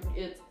 so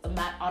it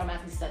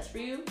automatically sets for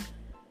you.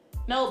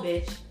 No,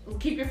 bitch.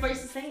 Keep your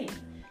face the same.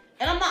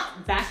 And I'm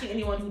not bashing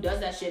anyone who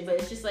does that shit, but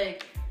it's just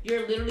like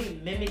you're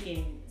literally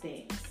mimicking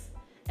things.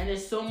 And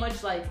there's so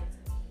much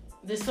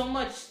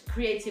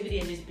creativity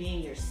in just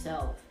being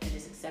yourself and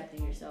just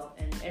accepting yourself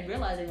and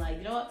realizing, like,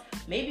 you know what?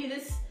 Maybe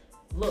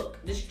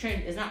this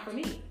trend is not for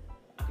me.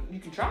 You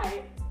can try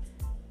it.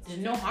 There's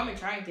no harm in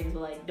trying things,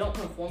 but like, don't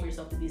conform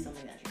yourself to be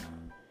something that you're not.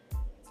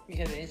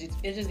 Because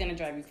it's just gonna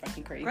drive you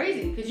fucking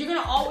crazy. Because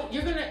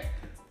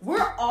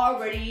we're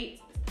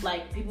already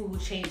like people who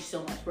change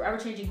so much. We're ever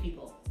changing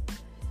people,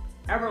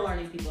 ever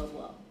learning people as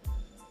well.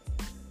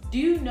 Do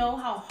you know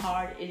how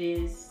hard it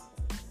is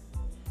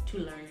to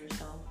learn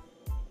yourself?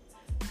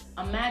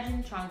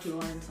 Imagine trying to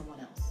learn someone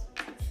else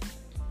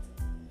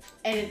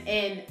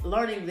and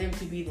learning them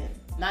to be them,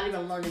 not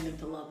even learning them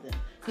to love them.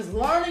 Because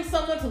learning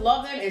someone to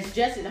love them is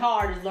just as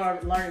hard as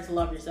learning to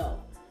love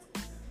yourself.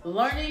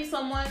 Learning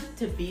someone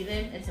to be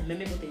them and to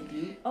mimic what they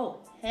do, oh,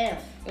 hell.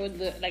 It would,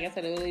 like I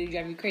said, it would really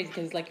drive you crazy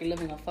because it's like you're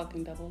living a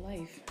fucking double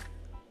life.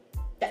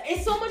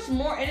 It's so much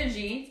more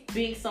energy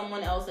being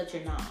someone else that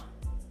you're not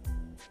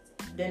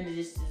than to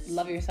just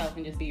love yourself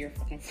and just be your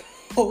fucking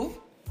self.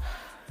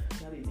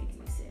 Y'all be making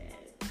me sad.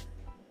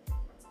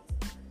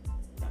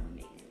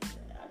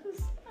 I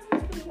just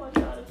really want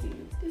y'all to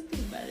just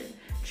do better.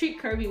 Treat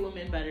curvy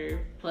women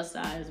better, plus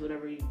size,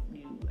 whatever you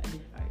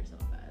identify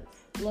yourself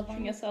as. Love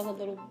on yourself a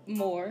little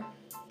more.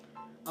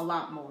 A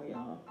lot more,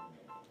 y'all.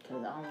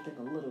 Because I don't think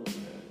a little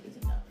is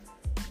enough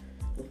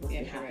with what's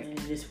been happening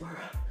in this world.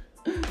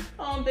 I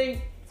don't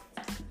think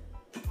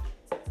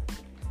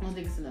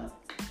it's enough.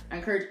 I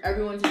encourage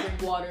everyone to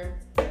drink water,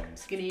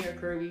 skinny or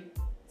curvy.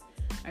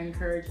 I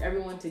encourage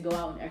everyone to go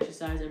out and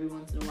exercise every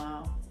once in a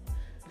while. I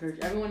encourage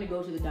everyone to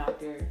go to the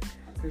doctor.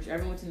 I encourage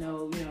everyone to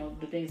know,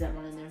 the things that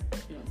run in there,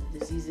 the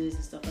diseases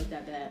and stuff like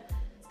that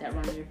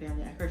run in your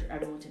family. I encourage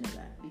everyone to know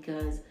that,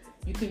 because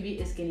you can be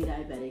a skinny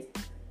diabetic.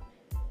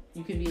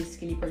 You can be a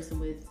skinny person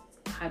with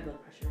high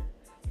blood pressure.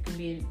 You can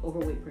be an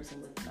overweight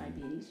person with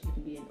diabetes. You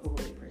can be an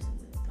overweight person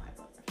with high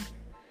blood pressure.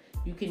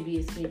 You can be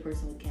a skinny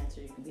person with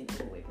cancer. You can be an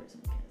overweight person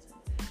with cancer.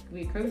 You can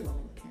be a curvy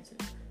woman with cancer.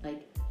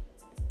 Like,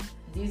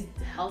 these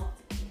health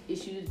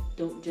issues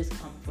don't just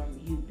come from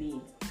you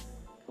being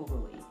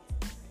overweight.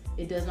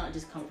 It does not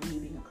just come from you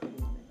being a curvy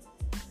woman.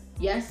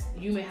 Yes,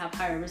 you may have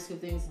higher risk of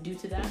things due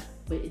to that,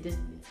 but it just,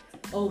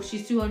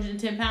 she's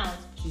 210 pounds,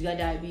 she's got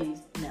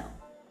diabetes. No.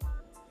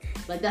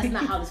 Like, that's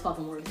not how this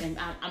fucking works. And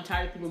I'm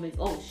tired of people making,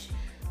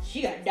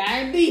 she got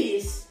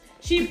diabetes.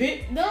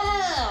 No.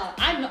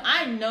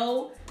 I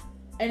know,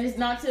 and it's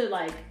not to,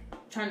 like,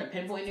 trying to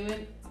pinpoint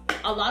anyone.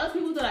 A lot of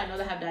people that I know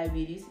that have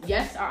diabetes,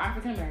 yes, are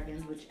African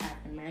Americans, which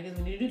African Americans,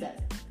 we need to do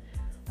better.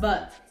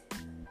 But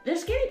they're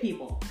skinny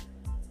people.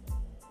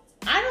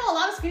 I know a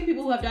lot of skinny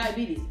people who have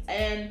diabetes,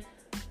 and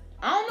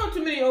I don't know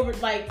too many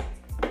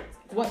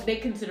what they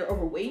consider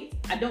overweight.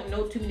 I don't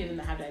know too many of them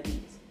that have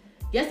diabetes.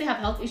 Yes, they have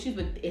health issues,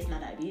 but it's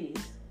not diabetes.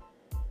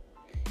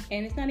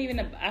 And it's not even.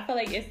 I feel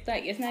like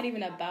it's not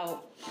even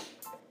about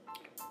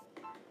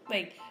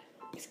like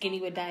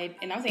skinny with diabetes.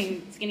 And I'm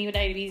saying skinny with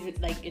diabetes,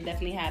 like, it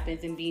definitely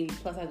happens, and being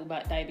plus size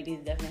about diabetes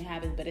definitely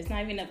happens. But it's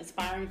not even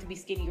aspiring to be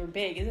skinny or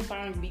big. It's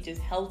aspiring to be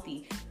just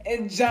healthy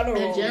in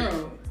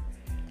general.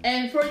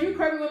 And for you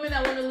curvy women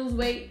that want to lose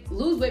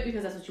weight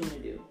because that's what you want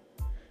to do.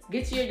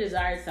 Get to your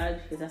desired size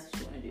because that's what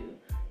you want to do.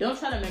 Don't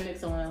try to mimic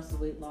someone else's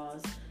weight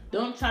loss.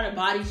 Don't try to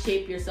body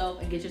shape yourself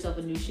and get yourself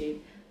a new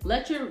shape.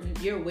 let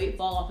your weight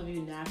fall off of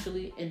you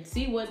naturally and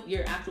see what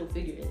your actual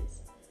figure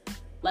is.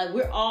 Like,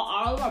 we're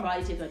all of our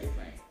body shapes are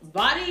different.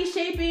 Body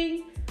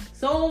shaping,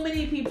 so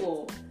many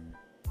people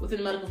within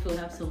the medical field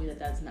have told me that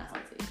that's not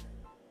healthy.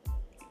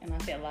 And I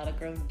see a lot of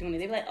girls doing it.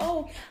 They're like,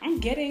 oh, I'm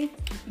getting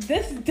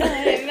this done.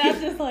 And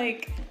I'm just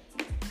like...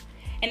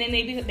 And then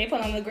they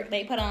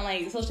put on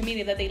like social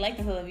media that they like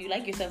themselves. If you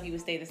like yourself, you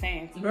would stay the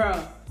same.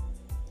 Bro.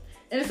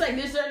 And it's like,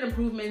 there's certain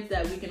improvements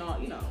that we can all,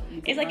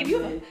 it's like if you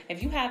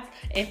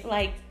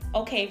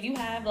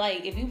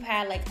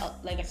had like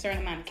a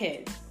certain amount of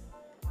kids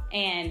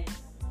and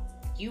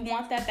you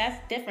want that,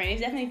 that's different.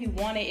 It's definitely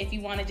if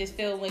you want to just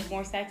feel like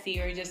more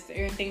sexy or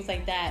things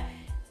like that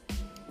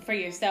for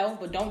yourself,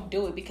 but don't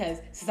do it because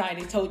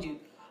society told you,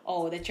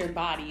 oh, that your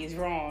body is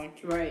wrong.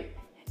 Right.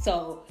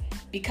 So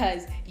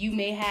because you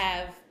may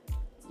have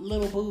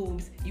little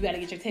boobs, you got to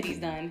get your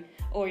titties done.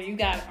 Or your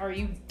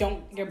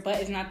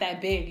butt is not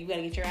that big, you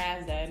gotta get your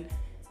ass done.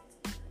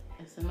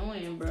 It's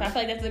annoying, bro. So I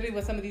feel like that's literally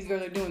what some of these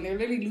girls are doing. They're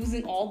literally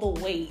losing all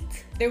the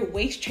weight. They're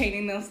waist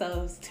training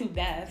themselves to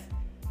death.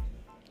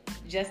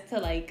 Just to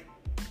like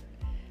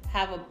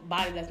have a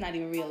body that's not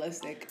even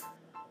realistic.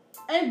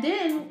 And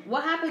then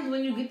what happens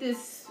when you get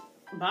this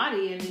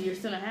body and you're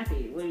still not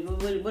happy? What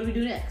do we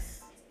do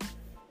next?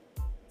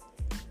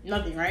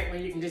 Nothing, right?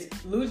 When you can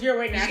just lose your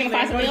weight naturally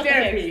and go to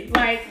therapy.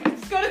 Like,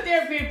 just go to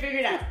therapy and figure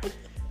it out.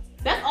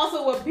 That's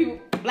also what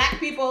black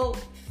people,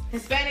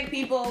 Hispanic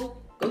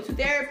people, go to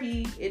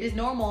therapy. It is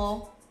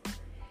normal.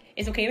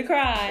 It's okay to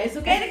cry. It's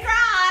okay to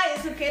cry.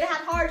 It's okay to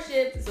have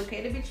hardships. It's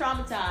okay to be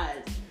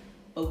traumatized.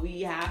 But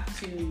we have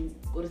to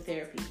go to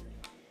therapy.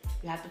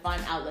 We have to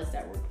find outlets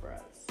that work for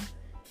us.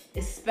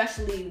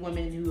 Especially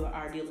women who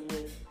are dealing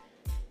with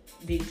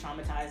being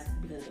traumatized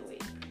because of their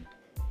weight.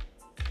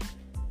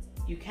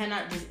 You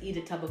cannot just eat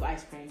a tub of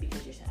ice cream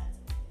because you're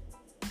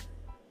sad.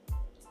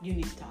 You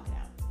need to talk it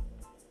out.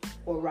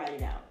 Or write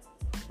it out,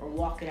 or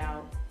walk it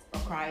out, or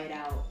cry it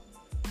out,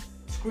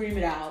 scream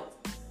it out,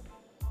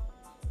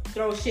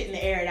 throw shit in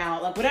the air it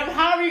out, like whatever,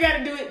 however you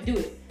gotta do it, do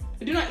it.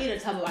 But do not eat a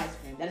tub of ice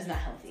cream. That is not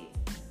healthy.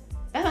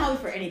 That's not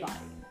healthy for anybody.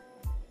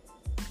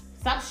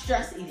 Stop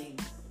stress eating.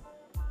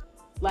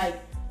 Like,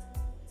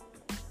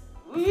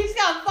 we just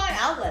gotta find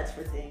outlets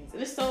for things.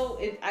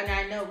 And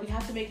I know we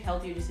have to make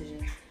healthier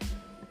decisions.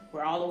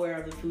 We're all aware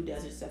of the food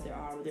deserts that there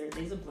are. There are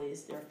things in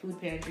place. There are food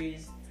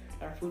pantries.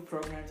 There are food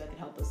programs that can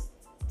help us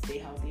stay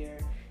healthier.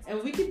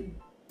 And we do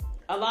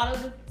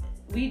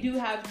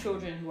have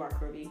children who are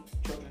curvy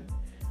children.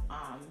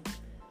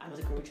 I was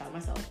a curvy child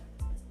myself.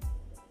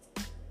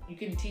 You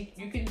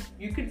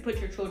can put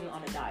your children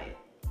on a diet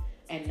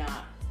and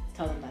not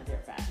tell them that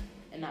they're fat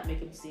and not make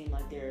them seem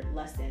like they're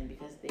less than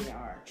because they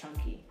are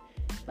chunky.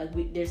 Like,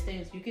 there's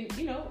things you can,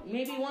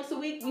 maybe once a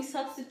week we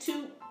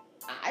substitute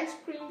ice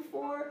cream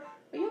for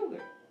a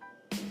yogurt.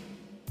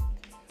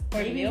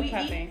 Or meal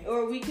prepping.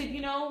 Or we could,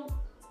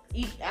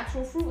 eat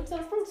actual fruit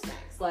instead of fruit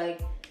snacks. Like,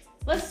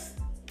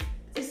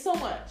 it's so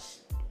much.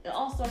 It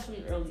all starts from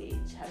an early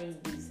age, having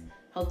these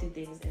healthy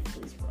things in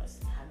place for us,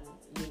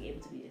 being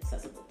able to be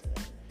accessible to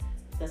them.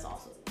 That's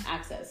also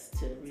access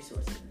to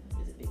resources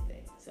is a big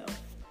thing. So,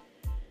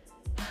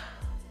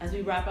 as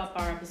we wrap up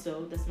our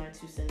episode, that's my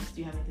 2 cents.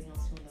 Do you have anything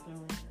else you want to throw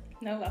in?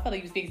 No, I felt like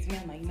you were speaking to me.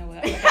 I'm like, you know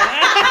what?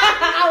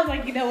 I was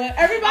like, you know what?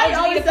 Everybody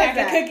always says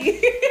that.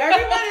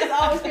 Everyone is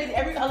always crazy.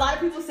 A lot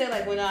of people say,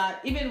 like, when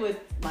even with,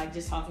 like,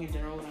 just talking in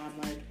general, when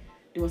I'm, like,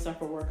 doing stuff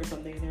for work or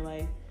something, and they're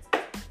like,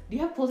 do you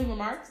have closing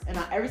remarks? And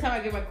every time I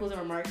give my closing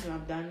remarks and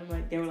I'm done,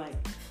 they were like,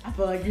 I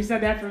feel like you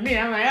said that for me.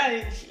 I'm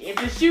like, if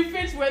the shoe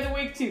fits, wear the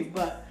wig too.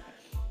 But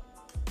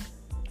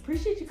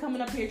appreciate you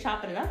coming up here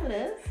chopping it up with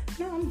us.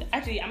 No, I'm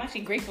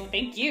actually grateful.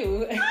 Thank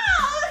you.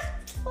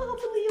 Well,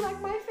 hopefully you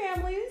like my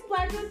family,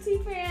 Black Girl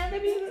Tea fan.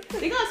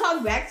 They're gonna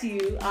talk back to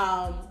you.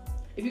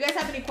 If you guys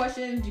have any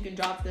questions, you can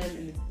drop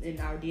them in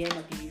our DM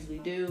like you usually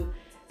do,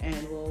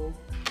 and we'll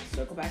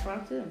circle back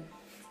around to them.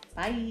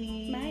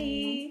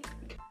 Bye. Bye.